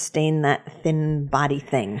doesn't sustain that thin body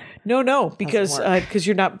thing. No, because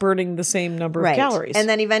you're not burning the same number of calories. And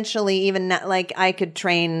then eventually even like I could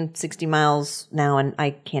train 60 miles now and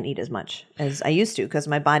I can't eat as much as I used to because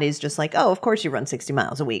my body's just like, oh, of course you run 60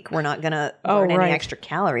 miles a week. We're not going to burn any extra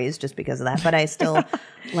calories just because of that. But I still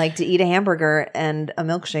like to eat a hamburger and a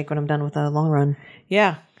milkshake when I'm done with a long run.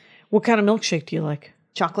 Yeah. What kind of milkshake do you like?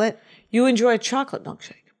 Chocolate. You enjoy a chocolate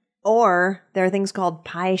milkshake. Or there are things called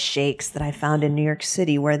pie shakes that I found in New York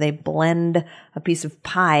City where they blend a piece of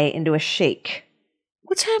pie into a shake.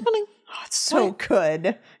 What's happening? Oh, it's so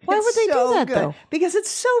good. Why would they do that, though? Because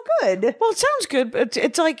it's so good. Well, it sounds good, but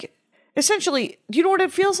it's like, essentially, do you know what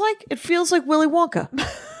it feels like? It feels like Willy Wonka.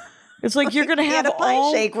 It's like you're going to have a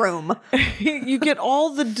pie shake room. You get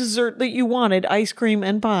all the dessert that you wanted, ice cream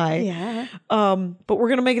and pie. Yeah. But we're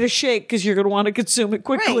going to make it a shake because you're going to want to consume it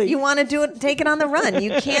quickly. Right. You want to take it on the run.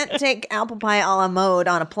 You can't take apple pie a la mode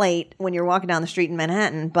on a plate when you're walking down the street in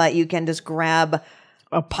Manhattan, but you can just grab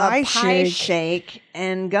a pie shake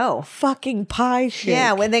and go. Fucking pie shake.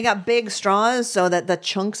 Yeah, when they got big straws so that the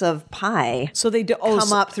chunks of pie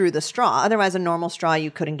come up through the straw. Otherwise, a normal straw,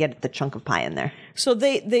 you couldn't get the chunk of pie in there. So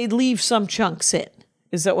they leave some chunks in.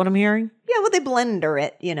 Is that what I'm hearing? Yeah, well, they blender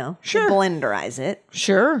it, Sure. They blenderize it.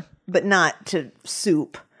 Sure. But not to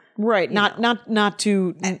soup. Right. Not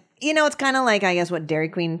to... it's kind of like, I guess, what Dairy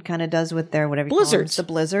Queen kind of does with their whatever you blizzards. Call them,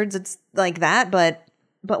 the blizzards. It's like that, but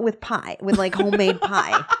with pie, with like homemade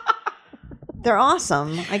pie. They're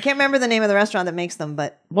awesome. I can't remember the name of the restaurant that makes them,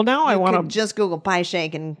 but now I want to just Google pie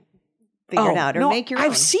shake and figure it out or make your own.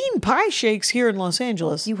 I've seen pie shakes here in Los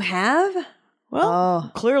Angeles. You have?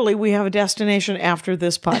 Well, clearly we have a destination after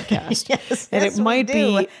this podcast. Yes, and it might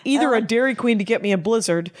be either a Dairy Queen to get me a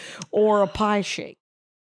blizzard or a pie shake.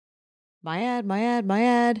 My ad.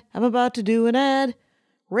 I'm about to do an ad.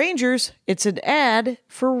 Rangers, it's an ad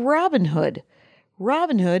for ROBINHOOD.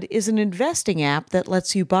 ROBINHOOD is an investing app that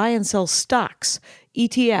lets you buy and sell stocks,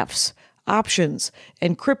 ETFs, options,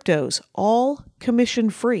 and cryptos, all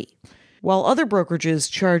commission-free. While other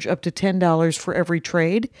brokerages charge up to $10 for every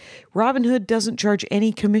trade, Robinhood doesn't charge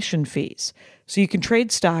any commission fees, so you can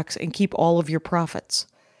trade stocks and keep all of your profits.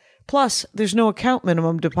 Plus, there's no account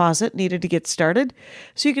minimum deposit needed to get started,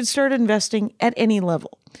 so you can start investing at any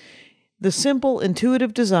level. The simple,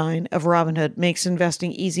 intuitive design of Robinhood makes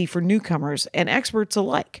investing easy for newcomers and experts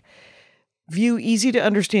alike. View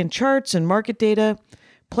easy-to-understand charts and market data.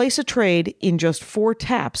 Place a trade in just 4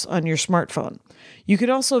 taps on your smartphone. You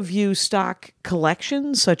can also view stock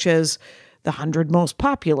collections, such as the 100 most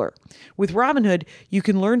popular. With Robinhood, you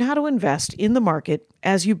can learn how to invest in the market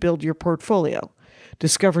as you build your portfolio.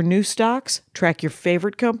 Discover new stocks, track your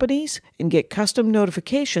favorite companies, and get custom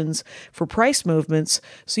notifications for price movements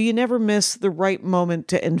so you never miss the right moment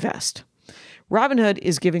to invest. Robinhood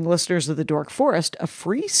is giving listeners of the Dork Forest a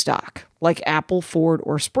free stock like Apple, Ford,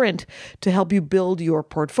 or Sprint to help you build your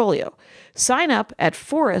portfolio. Sign up at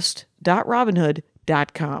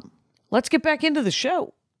forest.robinhood.com. Let's get back into the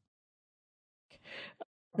show.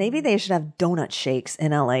 Maybe they should have donut shakes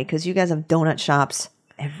in LA because you guys have donut shops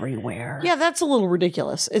everywhere. Yeah, that's a little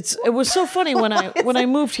ridiculous. It was so funny when I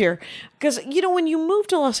moved here because when you move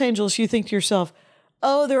to Los Angeles, you think to yourself,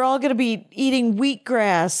 oh, they're all going to be eating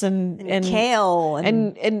wheatgrass and kale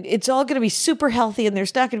and it's all going to be super healthy and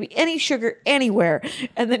there's not going to be any sugar anywhere.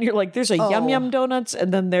 And then you're like, there's a Yum Yum Donuts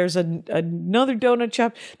and then there's another donut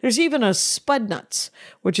shop. There's even a Spud Nuts,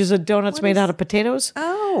 which is a donuts made out of potatoes.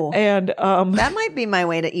 Oh, and that might be my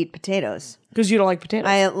way to eat potatoes because you don't like potatoes.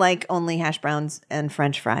 I like only hash browns and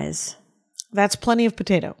French fries. That's plenty of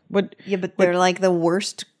potato. But they're like the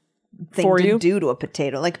worst thing for to you? do to a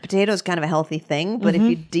potato. Like a potato is kind of a healthy thing, but if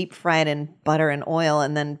you deep fry it in butter and oil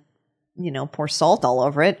and then pour salt all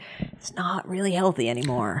over it, it's not really healthy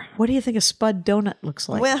anymore. What do you think a Spud donut looks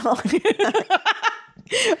like? Well,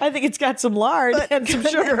 I think it's got some lard and some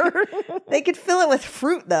sugar. They could fill it with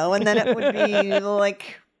fruit though, and then it would be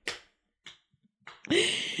like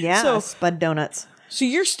Spud donuts. So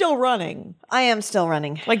you're still running. I am still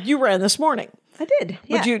running. Like you ran this morning. I did.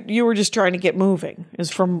 But you were just trying to get moving, is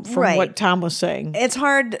from Right. what Tom was saying. It's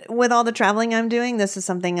hard with all the traveling I'm doing. This is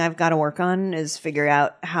something I've got to work on, is figure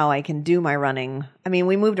out how I can do my running. I mean,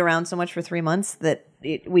 we moved around so much for 3 months that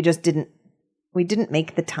we just didn't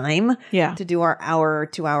make the time to do our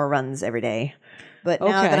 2-hour runs every day. But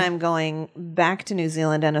now that I'm going back to New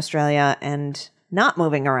Zealand and Australia and not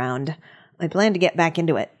moving around, I plan to get back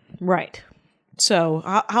into it. Right. So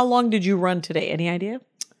how long did you run today? Any idea?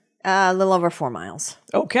 A little over 4 miles.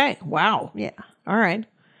 Okay. Wow. Yeah. All right.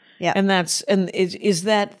 Yeah. And is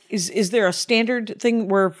there a standard thing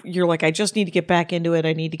where you're like, I just need to get back into it,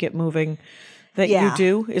 I need to get moving, that you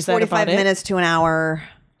do? Is that 45 about it? minutes to an hour.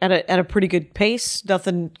 At a pretty good pace?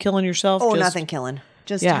 Nothing killing yourself? Oh, nothing killing.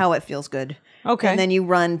 Just how it feels good. Okay. And then you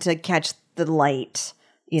run to catch the light,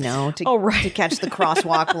 to catch the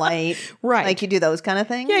crosswalk light. Right. Like you do those kind of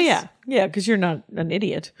things. Yeah, because you're not an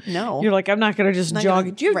idiot. No. You're like, I'm not going to just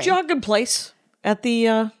jog. Do you have jog in place at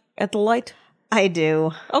the light? I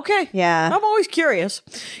do. Okay. Yeah. I'm always curious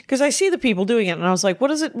because I see the people doing it and I was like, what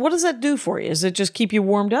does that do for you? Does it just keep you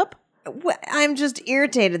warmed up? I'm just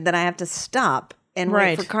irritated that I have to stop and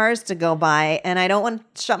wait for cars to go by, and I don't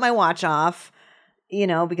want to shut my watch off,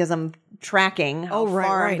 because I'm tracking how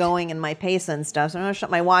far I'm going and my pace and stuff. So I don't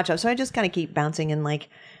shut my watch off. So I just kind of keep bouncing and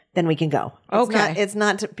then we can go. It's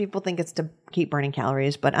not people think it's to keep burning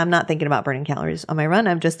calories, but I'm not thinking about burning calories on my run.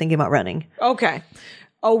 I'm just thinking about running. Okay.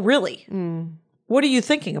 Oh, really? What are you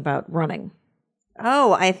thinking about running?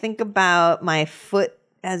 Oh, I think about my foot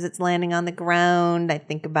as it's landing on the ground. I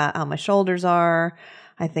think about how my shoulders are.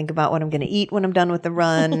 I think about what I'm going to eat when I'm done with the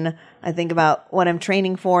run. I think about what I'm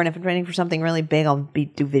training for. And if I'm training for something really big, I'll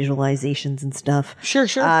do visualizations and stuff. Sure.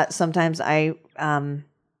 Sometimes I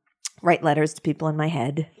write letters to people in my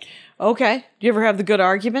head. Okay. Do you ever have the good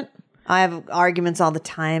argument? I have arguments all the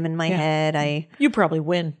time in my head. You probably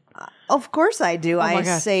win. Of course I do. my I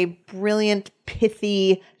God. say brilliant,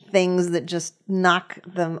 pithy things that just knock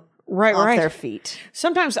them off their feet.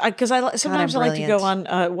 Sometimes I like to go on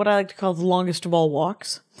what I like to call the longest of all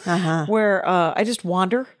walks, where I just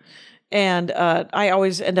wander, and I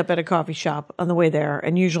always end up at a coffee shop on the way there,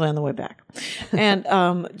 and usually on the way back. And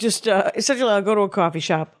essentially, I'll go to a coffee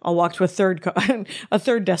shop, I'll walk to a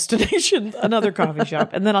third destination, another coffee shop,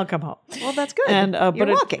 and then I'll come home. Well, that's good. And You're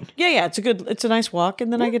walking. It's a nice walk,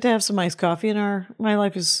 and then I get to have some iced coffee, and my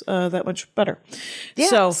life is that much better. Yeah.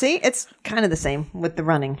 So see, it's kind of the same with the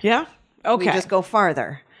running. yeah, okay, We just go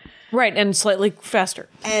farther. right, and slightly faster.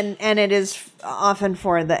 And it is often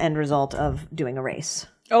for the end result of doing a race.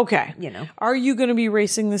 Okay. Are you going to be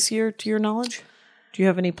racing this year, to your knowledge? Do you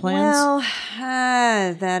have any plans? Well,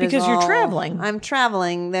 that is Because you're all. traveling. I'm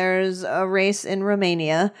traveling. There's a race in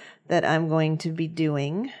Romania that I'm going to be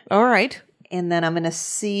doing. All right. And then I'm going to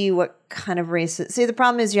see what kind of races. See, the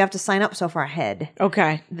problem is you have to sign up so far ahead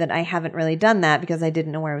Okay. that I haven't really done that because I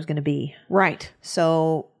didn't know where I was going to be. Right.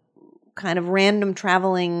 So kind of random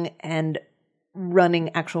traveling and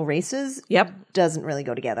running actual races doesn't really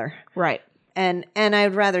go together. Right. And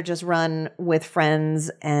I'd rather just run with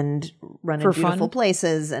friends and run in beautiful fun?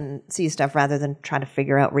 places and see stuff rather than try to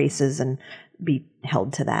figure out races and be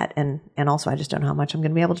held to that. And also I just don't know how much I'm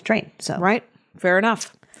going to be able to train. So Right. Fair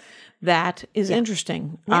enough. That is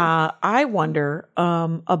interesting. I wonder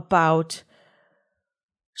about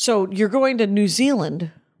So you're going to New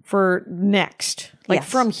Zealand for next. Like Yes.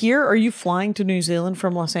 from here, are you flying to New Zealand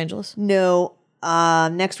from Los Angeles? No,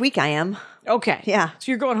 next week I am. Okay. Yeah.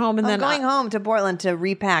 So you're going home and I'm then going home to Portland to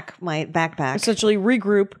repack my backpack. essentially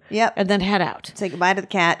regroup. Yep. And then head out. Say goodbye to the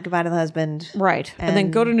cat, goodbye to the husband. Right. And then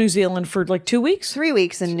go to New Zealand for like 2 weeks 3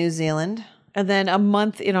 weeks in New Zealand and then a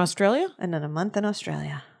month in Australia. and then a month in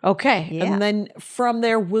Australia. Okay. Yeah. And then from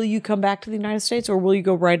there, will you come back to the United States or will you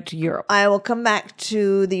go right to Europe? I will come back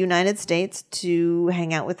to the United States to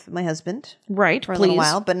hang out with my husband Right. for a please. little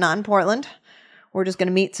while, but not in Portland. We're just going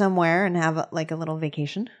to meet somewhere and have like a little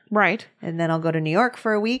vacation. Right. And then I'll go to New York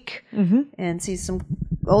for a week and see some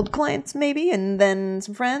old clients maybe, and then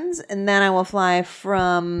some friends. And then I will fly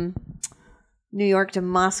from New York to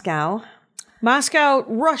Moscow,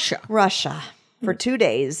 Russia. for 2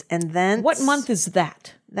 days. And then What month is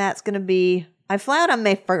that? that's going to be, I fly out on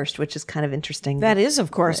May 1st, which is kind of interesting. That is,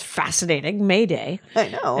 of course, fascinating. May Day. I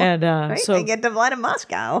know. And right? so, I get to fly to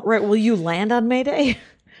Moscow. right, will you land on May Day?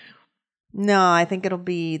 No, I think it'll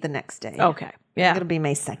be the next day. Okay. Yeah. It'll be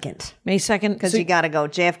May 2nd. May 2nd. Because you got to go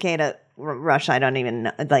JFK to Russia. I don't even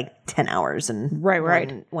know, like 10 hours and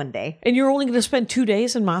Right. one day. And you're only going to spend 2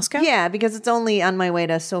 days in Moscow? Yeah, because it's only on my way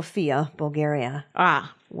to Sofia, Bulgaria,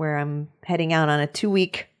 Ah, where I'm heading out on a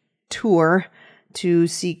 2-week tour to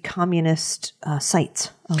see communist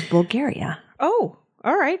sites of Bulgaria. oh,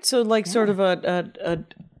 all right. So like sort of a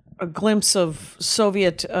glimpse of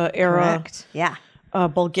Soviet era Correct. Yeah.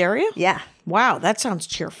 Bulgaria? Yeah. Wow, that sounds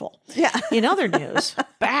cheerful. Yeah. In other news,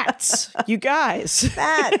 bats. You guys.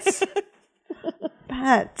 Bats.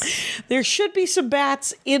 Bats. There should be some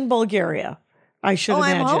bats in Bulgaria, I should Oh,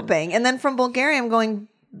 imagine. I'm hoping. And then from Bulgaria, I'm going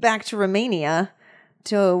back to Romania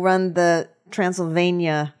to run the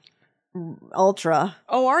Transylvania Ultra.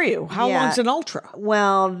 Oh, are you? How Yeah. long's an ultra?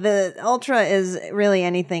 Well, the Ultra is really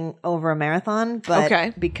anything over a marathon, but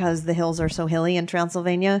Okay. because the hills are so hilly in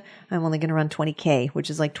Transylvania, I'm only going to run 20K, which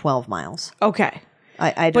is like 12 miles. Okay.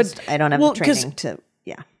 I don't have well, the 'cause- training to,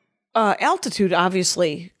 yeah. Altitude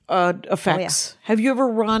obviously affects. Have you ever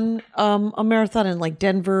run a marathon in like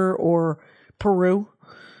Denver or Peru?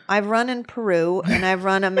 I've run in Peru and I've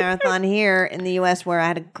run a marathon here in the U.S. where I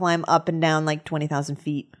had to climb up and down like 20,000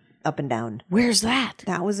 feet up and down. Where's that?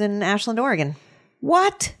 That was in Ashland, Oregon.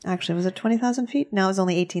 What? Actually, was it 20,000 feet? No, it was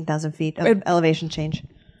only 18,000 feet of elevation change.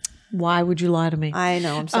 Why would you lie to me? I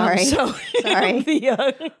know. I'm sorry. Sorry.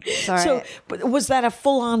 Sorry. So, but was that a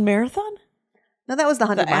full-on marathon? No, that was the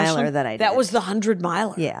 100 miler Ashland? that I did. That was the 100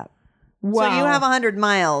 miler. Yeah. Wow. So you have 100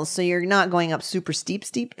 miles, so you're not going up super steep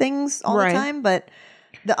things all Right. the time, but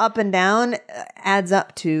the up and down adds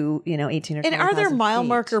up to, 18 or 20,000 And are there mile feet.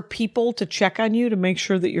 marker people to check on you to make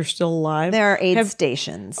sure that you're still alive? There are aid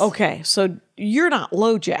stations. Okay, so you're not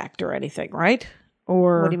low jacked or anything, right?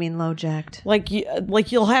 Or What do you mean low jacked? like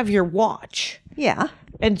you'll have your watch, Yeah.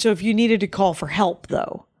 and so if you needed to call for help,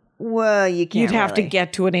 though, Well, you can't. you'd have to really.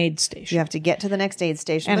 get to an aid station. You have to get to the next aid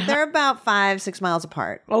station, And but they're about 5-6 miles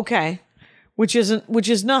apart. Okay, which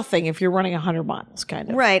is nothing if you're running 100 miles, kind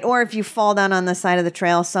of. Right. Or if you fall down on the side of the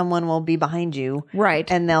trail, someone will be behind you. Right.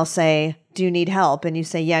 And they'll say, "Do you need help?" And you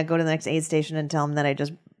say, "Yeah, go to the next aid station and tell them that I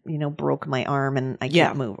just, broke my arm and I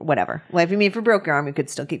can't move," or whatever. Well, if you broke your arm, you could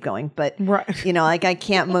still keep going. But, Right. like I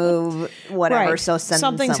can't move, whatever. Right. So send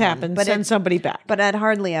Something's someone. happened. But Send somebody back. But I'd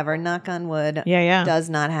hardly ever, knock on wood, Yeah. does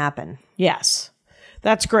not happen. Yes,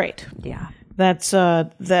 that's great. Yeah. That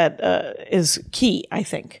is key, I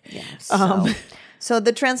think. So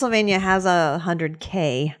the Transylvania has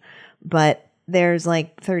 100K, but there's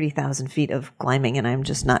like 30,000 feet of climbing, and I'm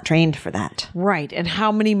just not trained for that. Right. And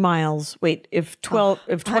how many miles? Wait, if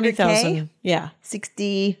 20,000, 100K? yeah,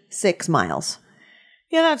 66 miles.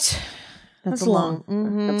 yeah, that's a long.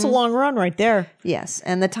 That's a long run right there. Yes.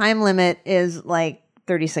 And the time limit is like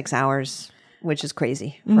 36 hours, which is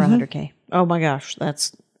crazy for 100K. Oh my gosh,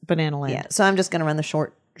 that's banana land. Yeah. So I'm just going to run the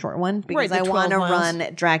short one because Right, the I want to 12 miles.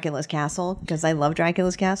 run Dracula's Castle because I love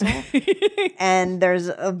Dracula's Castle. And there's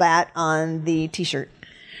a bat on the t-shirt.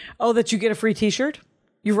 Oh, that you get a free T-shirt?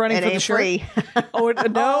 You're running It for the ain't shirt? free. Oh no!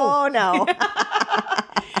 Oh, no.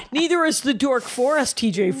 Neither is the Dork Forest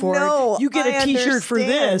TJ Ford. No, you get a I T-shirt for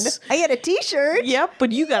understand. this. I get a t-shirt. Yep,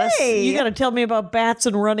 but you Yay. gotta tell me about bats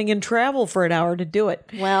and running and travel for an hour to do it.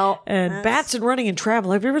 Well, And bats and running and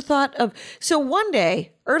travel. Have you ever thought of? So one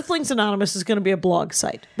day, Earthlings Anonymous is going to be a blog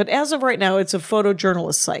site, but as of right now, it's a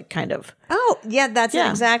photojournalist site, kind of. Oh, yeah, that's Yeah.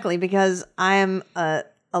 it exactly, because I'm a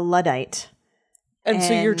Luddite. And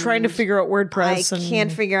so you're trying to And figure out WordPress. I and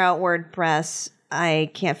can't figure out WordPress.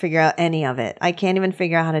 I can't figure out any of it. I can't even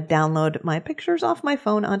figure out how to download my pictures off my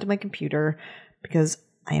phone onto my computer because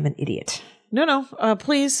I am an idiot. No.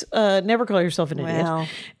 Please never call yourself an idiot. Well,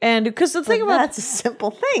 and because the thing about that's a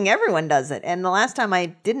simple thing. Everyone does it. And the last time I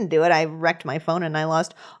didn't do it, I wrecked my phone and I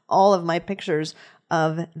lost all of my pictures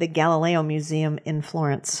of the Galileo Museum in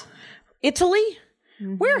Florence. Italy,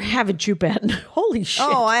 where haven't you been? Holy shit!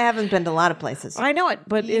 Oh, I haven't been to a lot of places. I know it,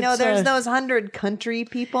 but there's those 100 country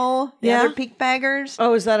people, the other peak baggers.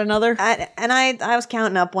 Oh, is that another? I was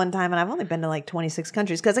counting up one time, and I've only been to like 26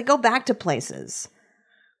 countries because I go back to places.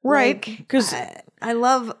 Right, because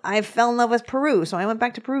I fell in love with Peru, so I went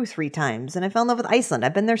back to Peru 3 times, and I fell in love with Iceland.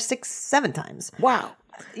 I've been there 7 times. Wow.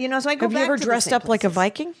 So I go Have back you ever to the dressed same up like a places.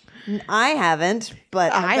 Viking? I haven't,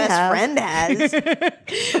 but my best friend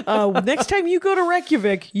has. Next time you go to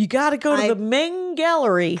Reykjavik, you got to go to the Ming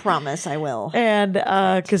Gallery. Promise I will. And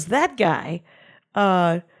because that guy,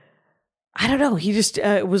 I don't know, he just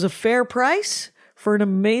it was a fair price for an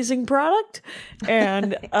amazing product,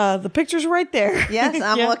 and the picture's right there. Yes,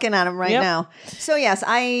 I'm looking at them right now. So yes,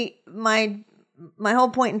 my whole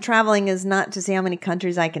point in traveling is not to see how many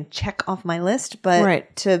countries I can check off my list,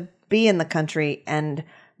 but to be in the country and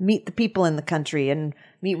meet the people in the country and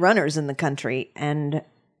meet runners in the country. And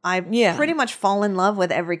I pretty much fall in love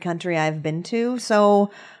with every country I've been to. So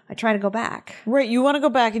I try to go back. Right. You want to go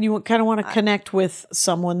back and you kind of want to connect with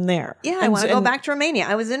someone there. Yeah, I want to go back to Romania.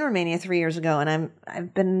 I was in Romania 3 years ago, and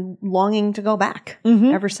I've been longing to go back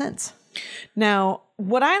ever since. Now,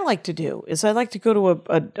 what I like to do is I like to go to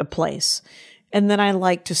a place, and then I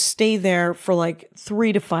like to stay there for like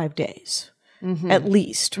 3 to 5 days. At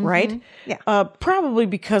least, right? Yeah. Probably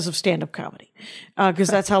because of stand-up comedy, because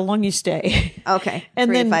that's how long you stay. Okay, and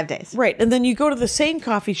 3 then, to 5 days. Right, and then you go to the same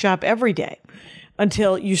coffee shop every day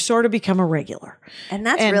until you sort of become a regular. And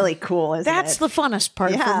that's really cool, isn't That's it? the funnest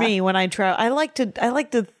part for me when I travel. I like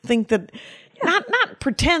to think that. Not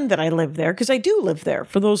pretend that I live there, because I do live there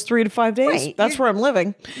for those 3 to 5 days. Right. That's where I'm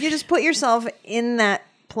living. You just put yourself in that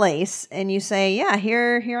place and you say, yeah,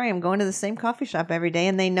 here I am going to the same coffee shop every day,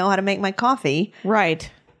 and they know how to make my coffee. Right.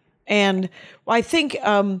 And I think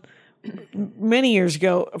many years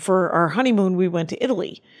ago for our honeymoon, we went to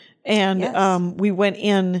Italy, and we went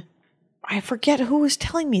in, I forget who was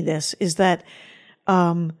telling me this, is that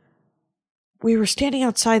we were standing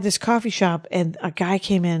outside this coffee shop and a guy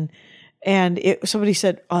came in, and somebody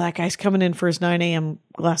said, oh, that guy's coming in for his 9 a.m.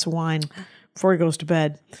 glass of wine before he goes to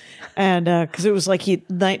bed. And because it was like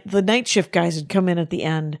the night shift guys had come in at the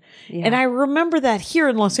end. Yeah. And I remember that here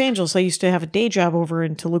in Los Angeles, I used to have a day job over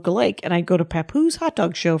in Toluca Lake, and I'd go to Papoose Hot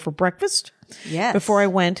Dog Show for breakfast. Yes. Before I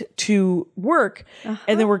went to work.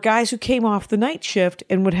 And there were guys who came off the night shift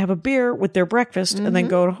and would have a beer with their breakfast and then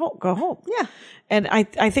go home. Yeah. And I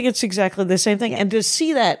think it's exactly the same thing. Yeah. And to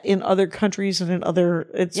see that in other countries and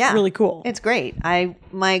it's really cool. It's great.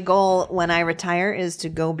 My goal when I retire is to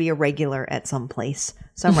go be a regular at some place,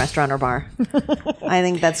 some restaurant or bar. I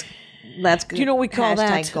think that's good. Do you know what we call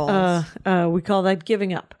that? Goals. We call that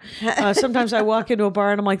giving up. Sometimes I walk into a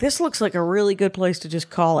bar and I'm like, this looks like a really good place to just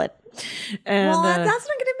call it. And, well, that's not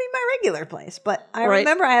going to be my regular place, but I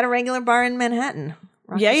remember I had a regular bar in Manhattan.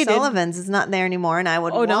 Rocky you Sullivan's is not there anymore, and I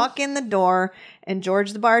would walk in the door, and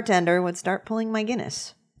George the bartender would start pulling my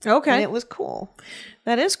Guinness. Okay. And it was cool.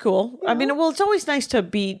 That is cool. I mean, well, it's always nice to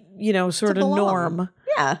be, sort of norm.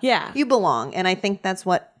 Yeah. Yeah. You belong. And I think that's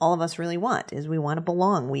what all of us really want, is we want to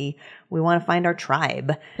belong. We want to find our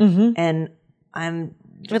tribe. And I'm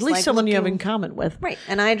just at least someone you have in common with. Right.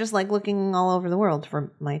 And I just like looking all over the world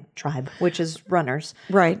for my tribe, which is runners.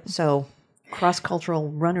 Right. So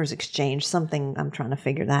cross-cultural runners exchange, something I'm trying to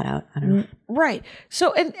figure that out. I don't know. Right.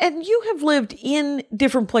 So, and you have lived in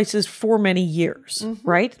different places for many years,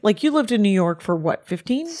 right? Like you lived in New York for what,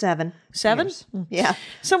 15? 7. 7? Years. Yeah.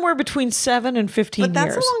 Somewhere between 7 and 15 But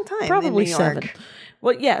that's years. a long time Probably in New 7. York.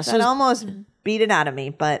 Well, yeah. So That almost beat it out of me,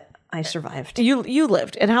 but I survived. you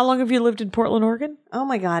lived. And how long have you lived in Portland, Oregon? Oh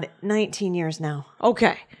my God, 19 years now.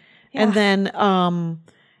 Okay. Yeah.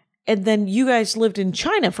 And then you guys lived in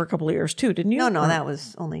China for a couple of years too, didn't you? No, that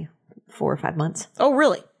was only 4 or 5 months. Oh,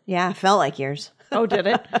 really? Yeah, it felt like years. Oh, did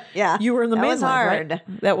it? Yeah. You were in the That mainland, was hard.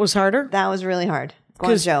 right? That was harder? That was really hard.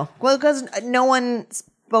 Guangzhou. Well, because no one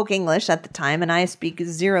spoke English at the time, and I speak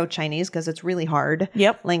 0 Chinese because it's really hard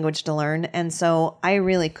language to learn. And so I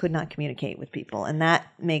really could not communicate with people. And that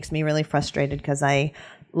makes me really frustrated because I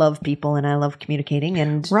love people and I love communicating.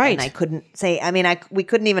 And I couldn't say, we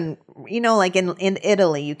couldn't even, like in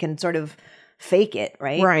Italy, you can sort of fake it,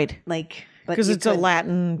 right? Right. Like, because it's a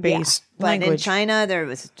Latin-based language. But in China, there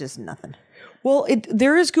was just nothing. Well,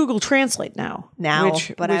 there is Google Translate now.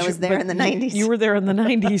 But I was there in the 90s. You were there in the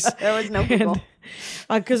 90s. There was no Google.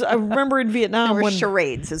 Because I remember in Vietnam there were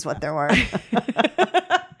charades is what there were.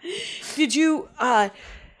 Did you,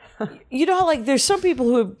 You know how like there's some people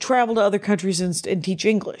who have traveled to other countries and teach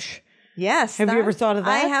English. Yes. Have you ever thought of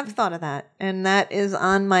that? I have thought of that. And that is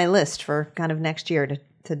on my list for kind of next year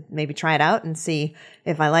to maybe try it out and see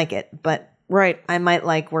if I like it. But Right. I might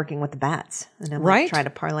like working with the bats. And I might Right. try to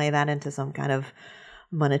parlay that into some kind of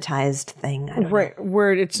monetized thing. I don't know. Right.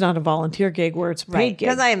 Where it's not a volunteer gig, where it's a paid gig.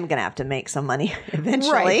 Because I am going to have to make some money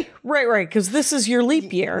eventually. Right. Because this is your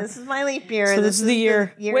leap year. This is my leap year. So this is the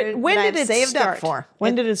year. When that did I've it saved start? up for?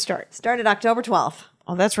 When did it start? Started October 12th.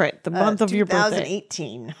 Oh, that's right. The month of your birthday.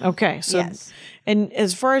 2018. Okay. So, Yes. And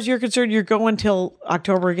as far as you're concerned, you're going till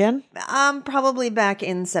October again? Probably back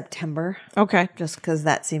in September. Okay. Just because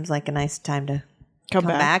that seems like a nice time to Come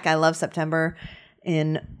come back. I love September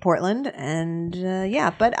in Portland, and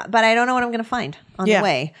but I don't know what I'm going to find on the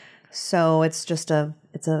way. So it's just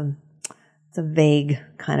it's a vague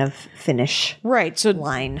kind of finish Right. So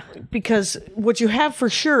line. because what you have for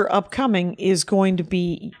sure upcoming is going to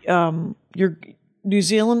be your New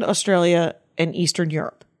Zealand, Australia, and Eastern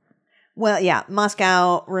Europe. Well, yeah,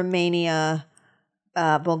 Moscow, Romania,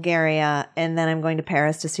 Bulgaria, and then I'm going to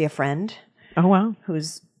Paris to see a friend Oh, wow.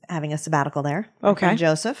 who's having a sabbatical there. my Okay. friend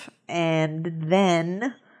Joseph. And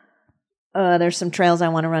then there's some trails I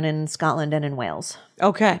want to run in Scotland and in Wales.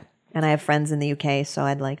 Okay. And I have friends in the UK, so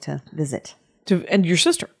I'd like to visit. And your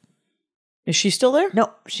sister, is she still there?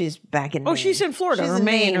 No, she's back in Maine. she's in Florida She's or in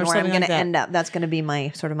Maine or where something I'm going like to that. end up. That's going to be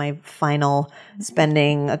my final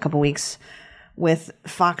spending a couple weeks with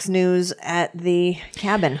Fox News at the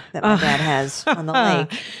cabin that my dad has on the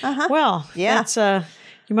lake. Well, Yeah. that's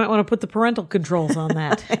you might want to put the parental controls on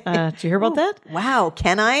that. Did you hear about that? Wow,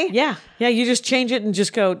 can I? Yeah. You just change it and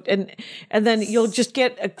just go and then you'll just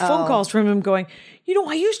get phone calls from him going,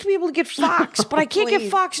 I used to be able to get Fox, but I can't get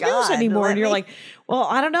Please, Fox News God, anymore. And let you're me- like, well,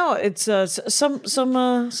 I don't know. It's some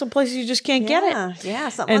places you just can't get it. Yeah,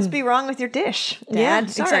 something must be wrong with your dish, Dad. Yeah,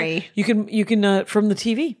 Sorry. exactly. You can from the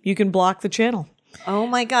TV, you can block the channel. Oh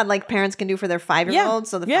my God, like parents can do for their 5-year-old,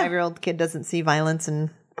 so the Yeah. 5-year-old kid doesn't see violence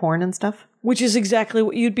and porn and stuff? Which is exactly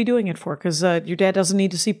what you'd be doing it for, because your dad doesn't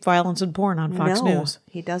need to see violence and porn on Fox no, News.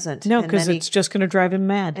 he doesn't. No, And because then it's just going to drive him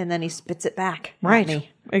mad. and then he spits it back at Right. me.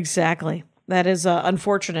 Exactly. That is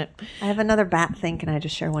unfortunate. I have another bat thing. Can I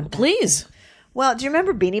just share one? bat Please. thing? Well, do you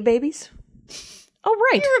remember Beanie Babies? Oh,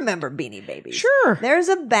 right. You remember Beanie Babies? Sure. There's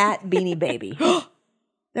a bat Beanie Baby.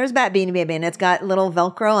 There's a bat Beanie Baby, and it's got little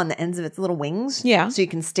Velcro on the ends of its little wings. Yeah. So you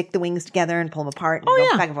can stick the wings together and pull them apart and Oh, go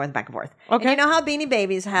yeah. back and forth, back and forth. Okay. And you know how Beanie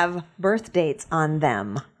Babies have birth dates on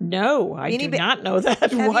them? No, I do not know that.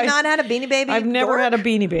 Have you not had a Beanie Baby? I've never dork? had a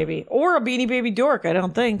Beanie Baby or a Beanie Baby dork, I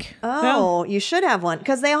don't think. Oh, you should have one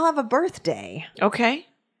because they all have a birthday. No. Okay.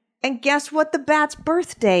 And guess what the bat's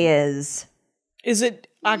birthday is? Is it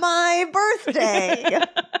My birthday.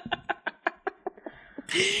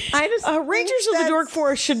 I just Rangers of the Dork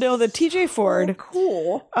Forest should know that TJ Ford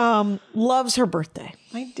cool. loves her birthday.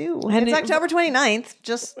 I do. And It's it- October 29th.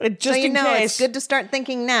 Just so you in know, case. it's good to start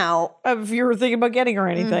thinking now. If you were thinking about getting her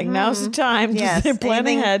anything, now's the time Yes, to plan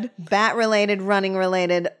anything ahead. bat related, running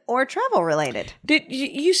related, or travel related. Did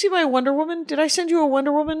you see my Wonder Woman? Did I send you a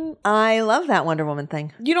Wonder Woman? I love that Wonder Woman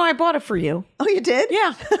thing. I bought it for you. Oh, you did?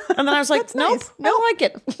 Yeah. And then I was like, That's nope, nice. I don't like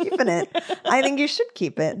it. Keeping it. I think you should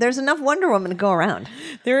keep it. There's enough Wonder Woman to go around.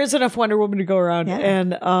 There is enough Wonder Woman to go around. Yeah.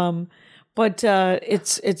 And but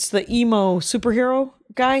it's the emo superhero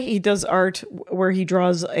guy. He does art where he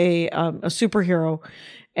draws a superhero,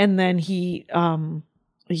 and then he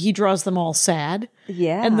draws them all sad.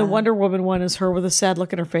 Yeah. And the Wonder Woman one is her with a sad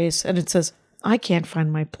look in her face, and it says, "I can't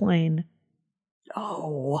find my plane."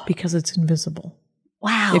 Oh, because it's invisible.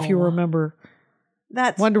 wow. If you remember,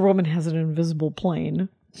 That's Wonder Woman has an invisible plane.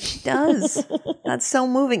 does. That's so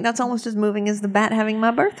moving. That's almost as moving as the bat having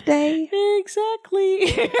my birthday.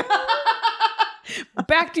 Exactly.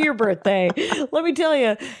 Back to your birthday. Let me tell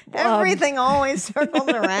you. Everything always circles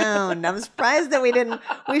around. I'm surprised that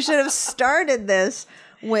we should have started this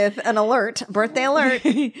with an alert, birthday alert.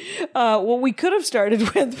 What we could have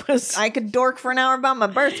started with was I could dork for an hour about my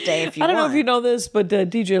birthday if you I don't know want. if you know this, but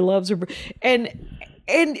DJ loves her. And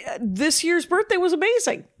this year's birthday was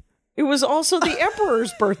amazing. It was also the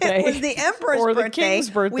Emperor's birthday. It was the Emperor's or birthday. the King's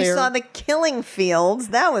birthday. We saw the killing fields.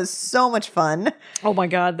 That was so much fun. Oh my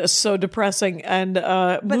God, that's so depressing and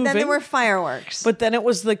But moving. then there were fireworks. But then it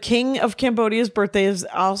was the King of Cambodia's birthday is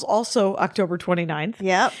also October 29th.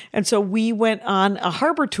 Yep. And so we went on a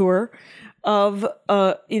harbor tour of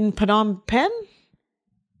in Phnom Penh.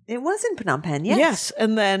 It was in Phnom Penh, yes. Yes.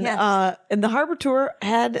 And then Yes. and the harbor tour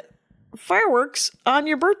had fireworks on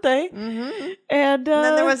your birthday. And then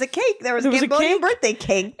there was a cake. There was a Cambodian birthday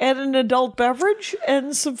cake. And an adult beverage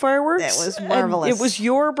and some fireworks. It was marvelous. And it was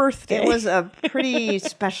your birthday. It was a pretty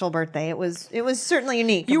special birthday. It was certainly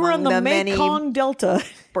unique. You were on the many Mekong Delta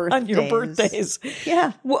on your birthdays.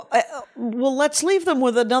 Yeah. Well, let's leave them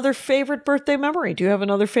with another favorite birthday memory. Do you have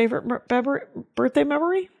another favorite birthday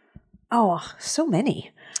memory? Oh, so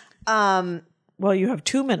many. Well, you have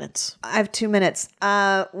 2 minutes. I have 2 minutes.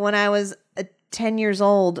 When I was 10 years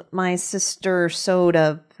old, my sister sewed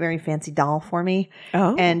a very fancy doll for me.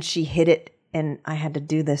 Oh. And she hid it. And I had to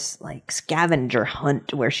do this like scavenger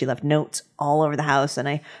hunt where she left notes all over the house. And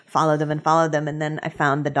I followed them. And then I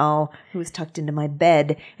found the doll who was tucked into my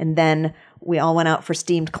bed. And then we all went out for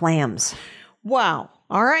steamed clams. Wow.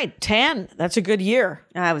 All right. 10. That's a good year.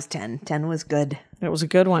 I was 10. 10 was good. That was a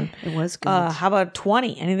good one. It was good. How about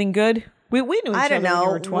 20? Anything good? We knew each I don't other when you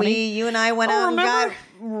know. were 20. You and I went out and got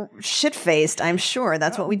shit-faced, I'm sure.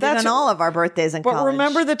 That's what we did on all of our birthdays in college. But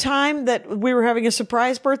remember the time that we were having a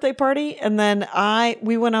surprise birthday party and then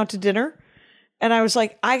we went out to dinner and I was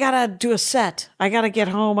like, I got to do a set. I got to get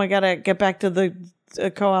home. I got to get back to the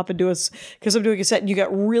co-op and do because I'm doing a set. And you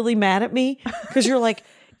got really mad at me because you're like,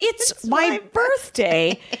 it's my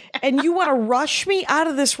birthday, and you want to rush me out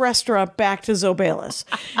of this restaurant back to Zobalis,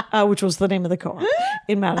 which was the name of the co-op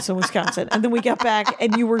in Madison, Wisconsin. And then we got back,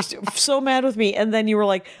 and you were so mad with me, and then you were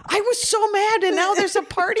like, I was so mad, and now there's a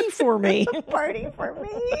party for me. Party for me.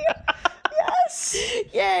 Yes.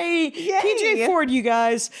 Yay. PJ Ford, you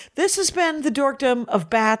guys. This has been the dorkdom of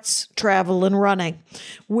bats, travel, and running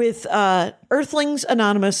with Earthlings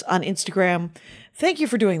Anonymous on Instagram. Thank you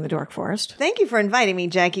for doing the Dork Forest. Thank you for inviting me,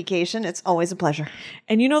 Jackie Cation. It's always a pleasure.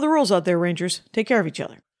 And you know the rules out there, Rangers. Take care of each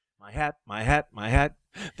other. My hat, my hat, my hat.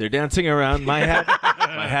 They're dancing around my hat.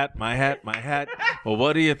 My hat, my hat, my hat. Well,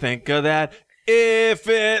 what do you think of that? If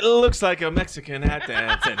it looks like a Mexican hat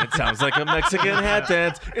dance and it sounds like a Mexican hat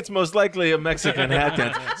dance, it's most likely a Mexican hat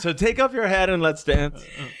dance. So take off your hat and let's dance.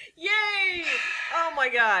 Yay! Oh my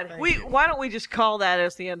God. Why don't we just call that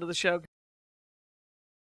as the end of the show?